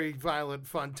 Miami's a very violent,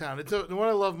 fun town. What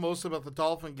I love most about the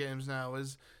Dolphin games now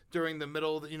is during the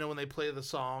middle, you know, when they play the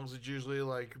songs, it's usually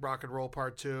like Rock and Roll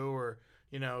Part 2 or,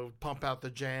 you know, Pump Out the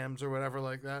Jams or whatever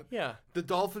like that. Yeah. The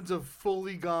Dolphins have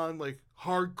fully gone like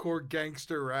hardcore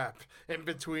gangster rap in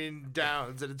between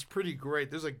downs, and it's pretty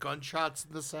great. There's like gunshots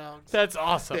in the sounds. That's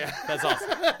awesome. Yeah. That's awesome.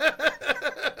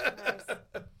 Nice.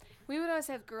 We would always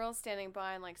have girls standing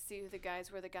by and, like, see who the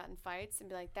guys were that got in fights and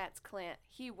be like, that's Clint.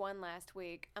 He won last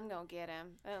week. I'm going to get him.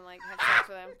 And, like, have sex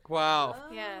with him. Wow.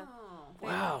 Yeah.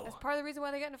 Wow. That's part of the reason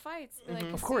why they got into fights. Be like,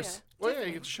 Of "See course. ya." Well, yeah,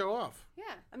 you get to show off. Yeah.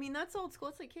 I mean, that's old school.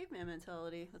 It's like caveman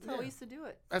mentality. That's how we used to do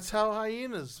it. That's how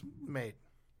hyenas mate.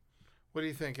 What do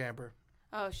you think, Amber?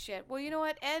 Oh, shit. Well, you know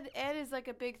what? Ed is, like,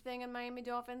 a big thing in Miami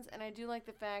Dolphins, and I do like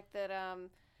the fact that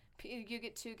you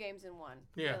get 2 games in 1.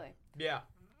 Yeah. Really. Yeah.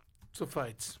 So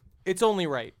fights. It's only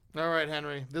right. All right,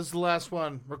 Henry. This is the last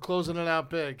one. We're closing it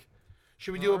out big.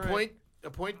 Should we do a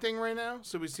point thing right now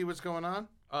so we see what's going on?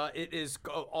 It is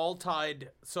all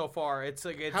tied so far. It's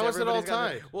like How is it all everybody's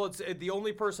got tied? Well, it's the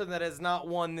only person that has not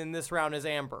won in this round is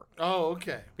Amber Oh,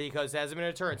 okay. because it hasn't been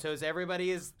a turn. So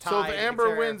everybody is tied. So if Amber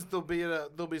except- wins,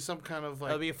 there'll be some kind of like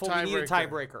There'll be a full we need a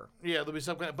tiebreaker. Yeah, there'll be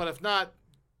some kind. But if not,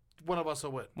 one of us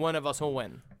will win. One of us will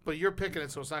win. But you're picking it,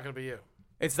 so it's not going to be you.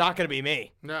 It's not going to be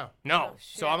me. No. No.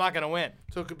 So I'm not going to win.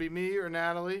 So it could be me or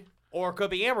Natalie. Or it could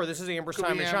be Amber. This is Amber's Could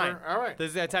time be to Amber. shine. All right. This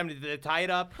is that time to tie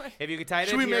it up. If you could tie it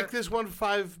Should up we here- make this one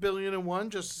 5 billion and one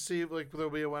just to see if like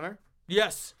there'll be a winner?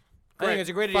 Yes. I Great. think it's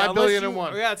a great idea. 5 billion Unless and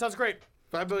one. Yeah, it sounds great.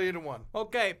 5 billion and one.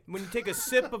 Okay, when you take a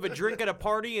sip of a drink at a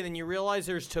party and then you realize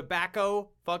there's tobacco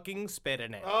fucking spit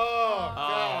in it. Oh,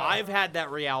 God. I've had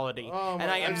that reality, Oh, and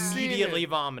I I've seen immediately it.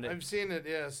 vomited. I've seen it,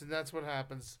 yes, and that's what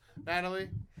happens. Natalie,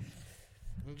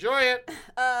 enjoy it.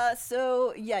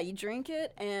 So yeah, you drink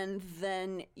it, and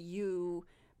then you,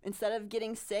 instead of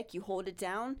getting sick, you hold it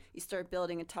down. You start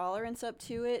building a tolerance up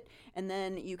to it, and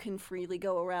then you can freely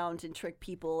go around and trick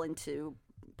people into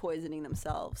poisoning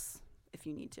themselves if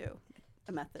you need to.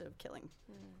 A method of killing.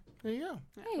 There you go.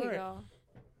 There you All right. go.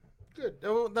 Good.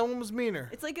 That one was meaner.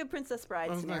 It's like a Princess Bride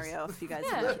That was nice. scenario. If you guys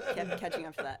Yeah. kept catching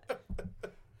up to that.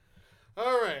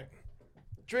 All right.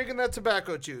 Drinking that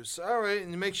tobacco juice. All right,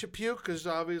 and it makes you puke because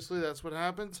obviously that's what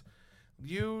happens.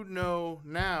 You know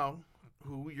now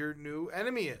who your new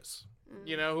enemy is.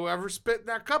 You know, whoever spit in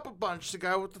that cup a bunch, the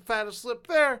guy with the fattest lip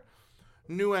there,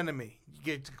 new enemy. You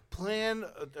get to plan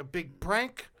a big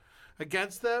prank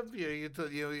against them. You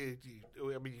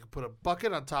can put a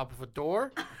bucket on top of a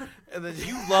door, and then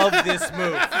You love this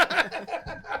move.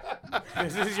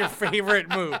 This is your favorite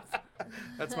move.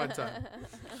 That's my time.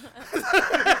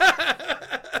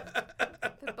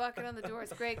 The bucket on the door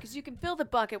is great because you can fill the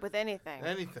bucket with anything.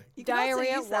 Anything. You can also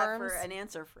Diarrhea, use that for worms. an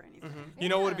answer for anything. You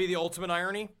know what would be the ultimate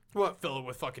irony? What? Fill it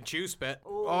with fucking chew spit.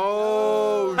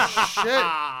 Oh,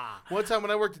 shit. One time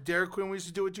when I worked at Dairy Queen, we used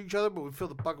to do it to each other, but we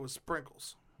filled the bucket with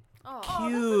sprinkles. Oh,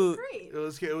 Cute. Great.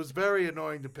 It was very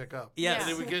annoying to pick up. Yes.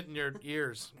 And it would get in your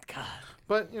ears. God.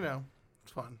 But, you know,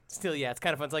 it's fun. Still, yeah, it's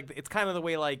kind of fun. It's kind of the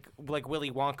way like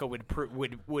Willy Wonka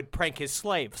would prank his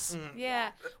slaves. yeah.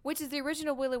 Which is the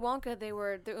original Willy Wonka. The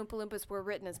Oompa Loompas were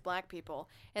written as black people,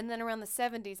 and then around the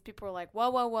 70s, people were like,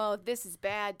 "Whoa, this is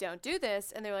bad. Don't do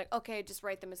this." And they were like, "Okay, just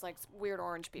write them as like weird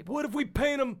orange people." What if we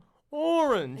paint them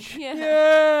Orange. Yeah.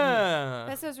 Yeah.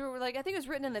 That says we're like, I think it was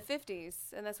written in the 50s,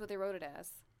 and that's what they wrote it as.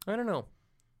 I don't know.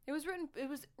 It was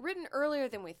written earlier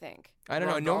than we think. I don't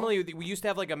know. Normally, we used to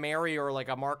have like a Mary or like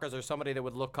a Marcus or somebody that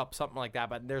would look up something like that,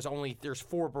 but there's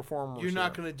 4 performers. You're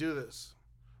not going to do this.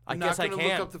 I You're guess I not can.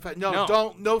 gonna look up the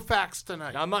don't. No facts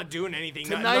tonight. I'm not doing anything.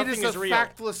 Tonight Nothing is a real.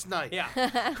 factless night. Yeah.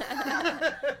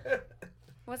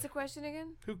 What's the question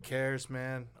again? Who cares,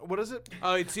 man? What is it?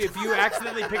 Oh, it's if you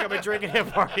accidentally pick up a drink at a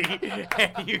party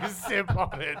and you sip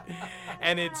on it,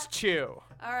 and it's chew.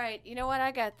 All right, you know what?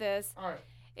 I got this. All right.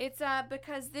 It's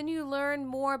because then you learn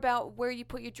more about where you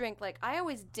put your drink. Like, I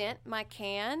always dent my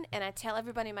can, and I tell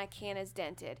everybody my can is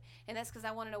dented. And that's because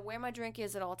I want to know where my drink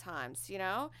is at all times, you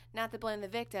know? Not to blame the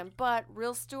victim. But,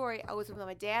 real story, I was with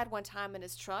my dad one time in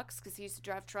his trucks, because he used to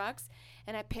drive trucks,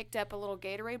 and I picked up a little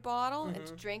Gatorade bottle and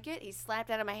to drink it. He slapped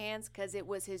it out of my hands because it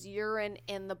was his urine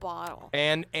in the bottle.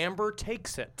 And Amber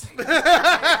takes it. No,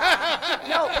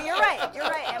 but you're right. You're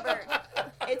right, Amber.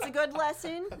 It's a good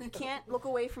lesson. You can't look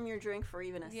away from your drink for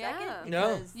even a second.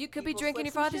 No. because You could be people drinking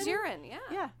your slip some father's shit in. urine, yeah.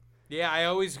 Yeah. Yeah, I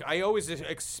always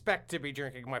expect to be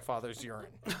drinking my father's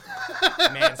urine.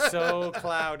 Man, so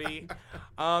cloudy.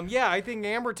 Yeah, I think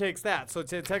Amber takes that. So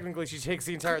technically, she takes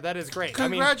the entire. That is great.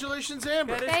 Congratulations,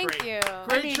 Amber. that is Thank great. you.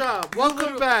 Great job.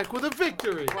 Welcome back with a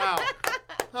victory. Wow.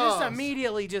 Oh. Just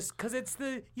immediately, because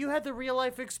you had the real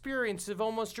life experience of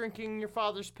almost drinking your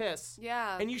father's piss.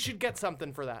 Yeah. And you should get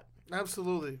something for that.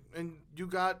 Absolutely. And you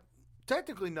got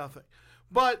technically nothing.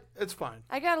 But it's fine.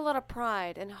 I got a lot of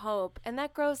pride and hope, and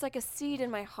that grows like a seed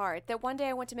in my heart that one day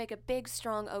I want to make a big,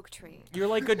 strong oak tree. You're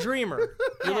like a dreamer.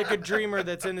 You're like a dreamer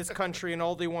that's in this country, and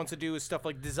all they want to do is stuff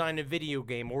like design a video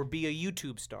game or be a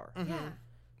YouTube star. Yeah.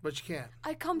 But you can't.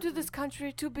 I come to this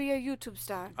country to be a YouTube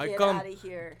star. Get out of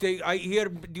here. I hear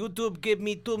YouTube give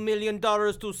me $2 million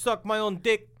to suck my own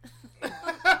dick.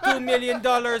 $2 million.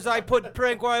 I put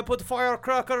prank where I put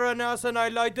firecracker on us and I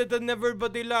light it and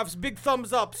everybody laughs. Big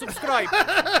thumbs up. Subscribe.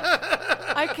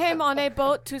 I came on a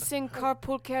boat to sing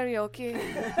carpool karaoke.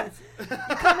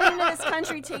 You're coming into this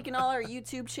country taking all our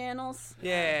YouTube channels.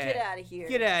 Yeah. Get out of here.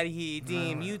 Get out of here,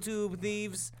 Deem. YouTube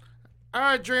thieves. All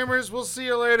right, dreamers, we'll see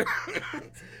you later.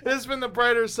 This has been The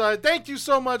Brighter Side. Thank you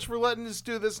so much for letting us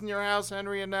do this in your house,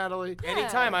 Henry and Natalie.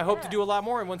 Anytime. I hope to do a lot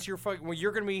more. And once you're going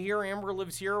to be here, Amber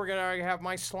lives here. We're going to have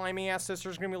my slimy ass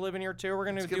sister's going to be living here too. We're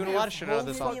going to be doing a lot of shit out of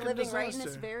this. We'll be living right in disaster.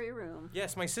 this very room.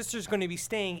 Yes, my sister's going to be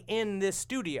staying in this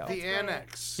studio. The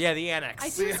annex. Yeah, the annex. I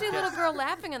do see a little girl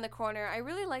laughing in the corner. I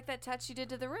really like that touch you did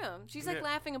to the room. She's like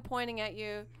laughing and pointing at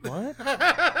you. What?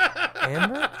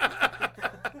 Amber?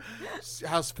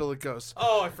 How's Phil it goes.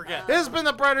 Oh, I forget. This has been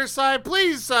The Brighter Side.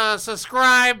 Please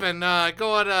subscribe and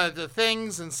go on the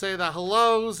things and say the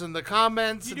hellos and the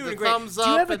comments You're and doing the great. thumbs up.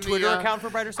 Do you have a and Twitter the, account for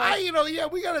Brighter Side?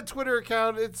 We got a Twitter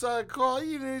account. It's called,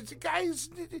 guys.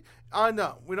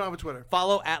 No, we don't have a Twitter.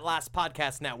 Follow At Last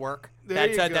Podcast Network. There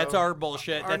you go. That's our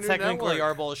bullshit. Our That's new technically network.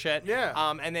 our bullshit. Yeah.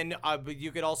 And then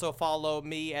you could also follow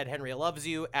me at Henry Loves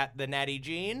You at the Natty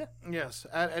Jean. Yes,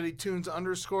 at Eddie Tunes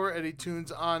 _ Eddie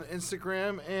Tunes on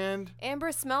Instagram and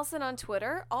Amber Smelson on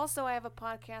Twitter. Also, I have a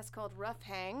podcast called Rough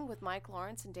Hang with Mike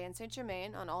Lawrence and Dan St.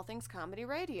 Germain on All Things Comedy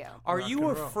Radio. Are Rock you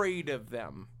and roll. afraid of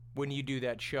them when you do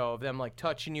that show? Of them like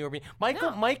touching you or being Mike?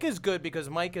 No. Mike is good because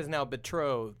Mike is now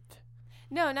betrothed.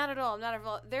 No, not at all. Not at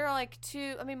all. They're like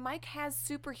two. I mean, Mike has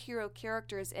superhero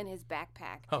characters in his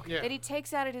backpack Okay. that he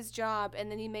takes out at his job, and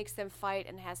then he makes them fight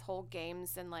and has whole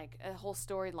games and like a whole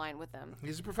storyline with them.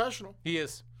 he's a professional. He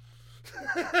is.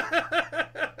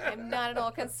 I'm not at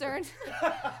all concerned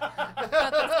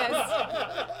about those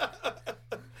guys.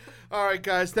 All right,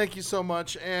 guys, thank you so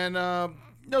much. And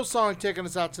no song taking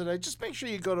us out today. Just make sure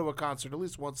you go to a concert at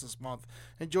least once this month.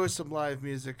 Enjoy some live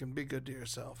music and be good to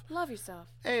yourself. Love yourself.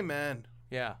 Amen.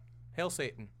 Yeah. Hail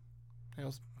Satan.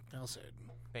 Hail Satan.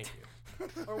 Thank you.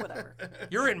 Or whatever.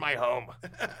 You're in my home.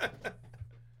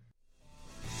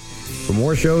 For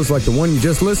more shows like the one you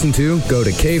just listened to, go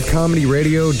to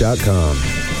cavecomedyradio.com.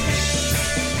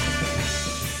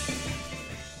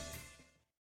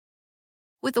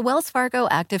 With the Wells Fargo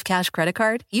Active Cash Credit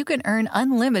Card, you can earn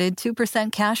unlimited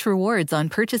 2% cash rewards on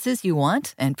purchases you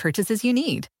want and purchases you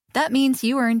need. That means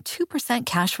you earn 2%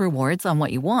 cash rewards on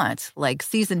what you want, like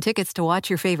season tickets to watch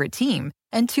your favorite team,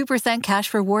 and 2%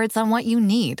 cash rewards on what you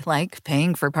need, like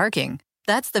paying for parking.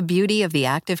 That's the beauty of the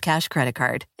Active Cash Credit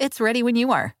Card. It's ready when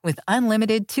you are, with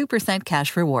unlimited 2%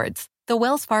 cash rewards. The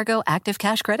Wells Fargo Active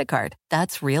Cash Credit Card.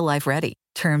 That's real life ready.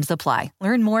 Terms apply.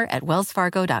 Learn more at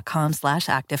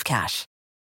wellsfargo.com/activecash.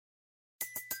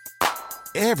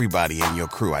 Everybody in your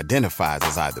crew identifies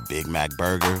as either Big Mac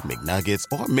Burger, McNuggets,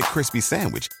 or McCrispy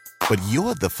Sandwich. But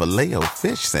you're the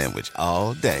Filet-O-Fish Sandwich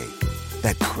all day.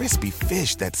 That crispy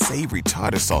fish, that savory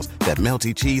tartar sauce, that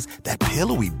melty cheese, that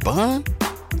pillowy bun.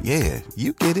 Yeah,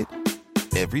 you get it.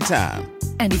 Every time.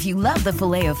 And if you love the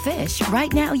Filet-O-Fish,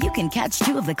 right now you can catch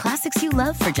 2 of the classics you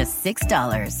love for just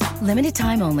 $6. Limited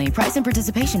time only. Price and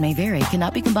participation may vary.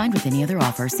 Cannot be combined with any other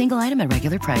offer. Single item at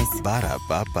regular price.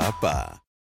 Ba-da-ba-ba-ba.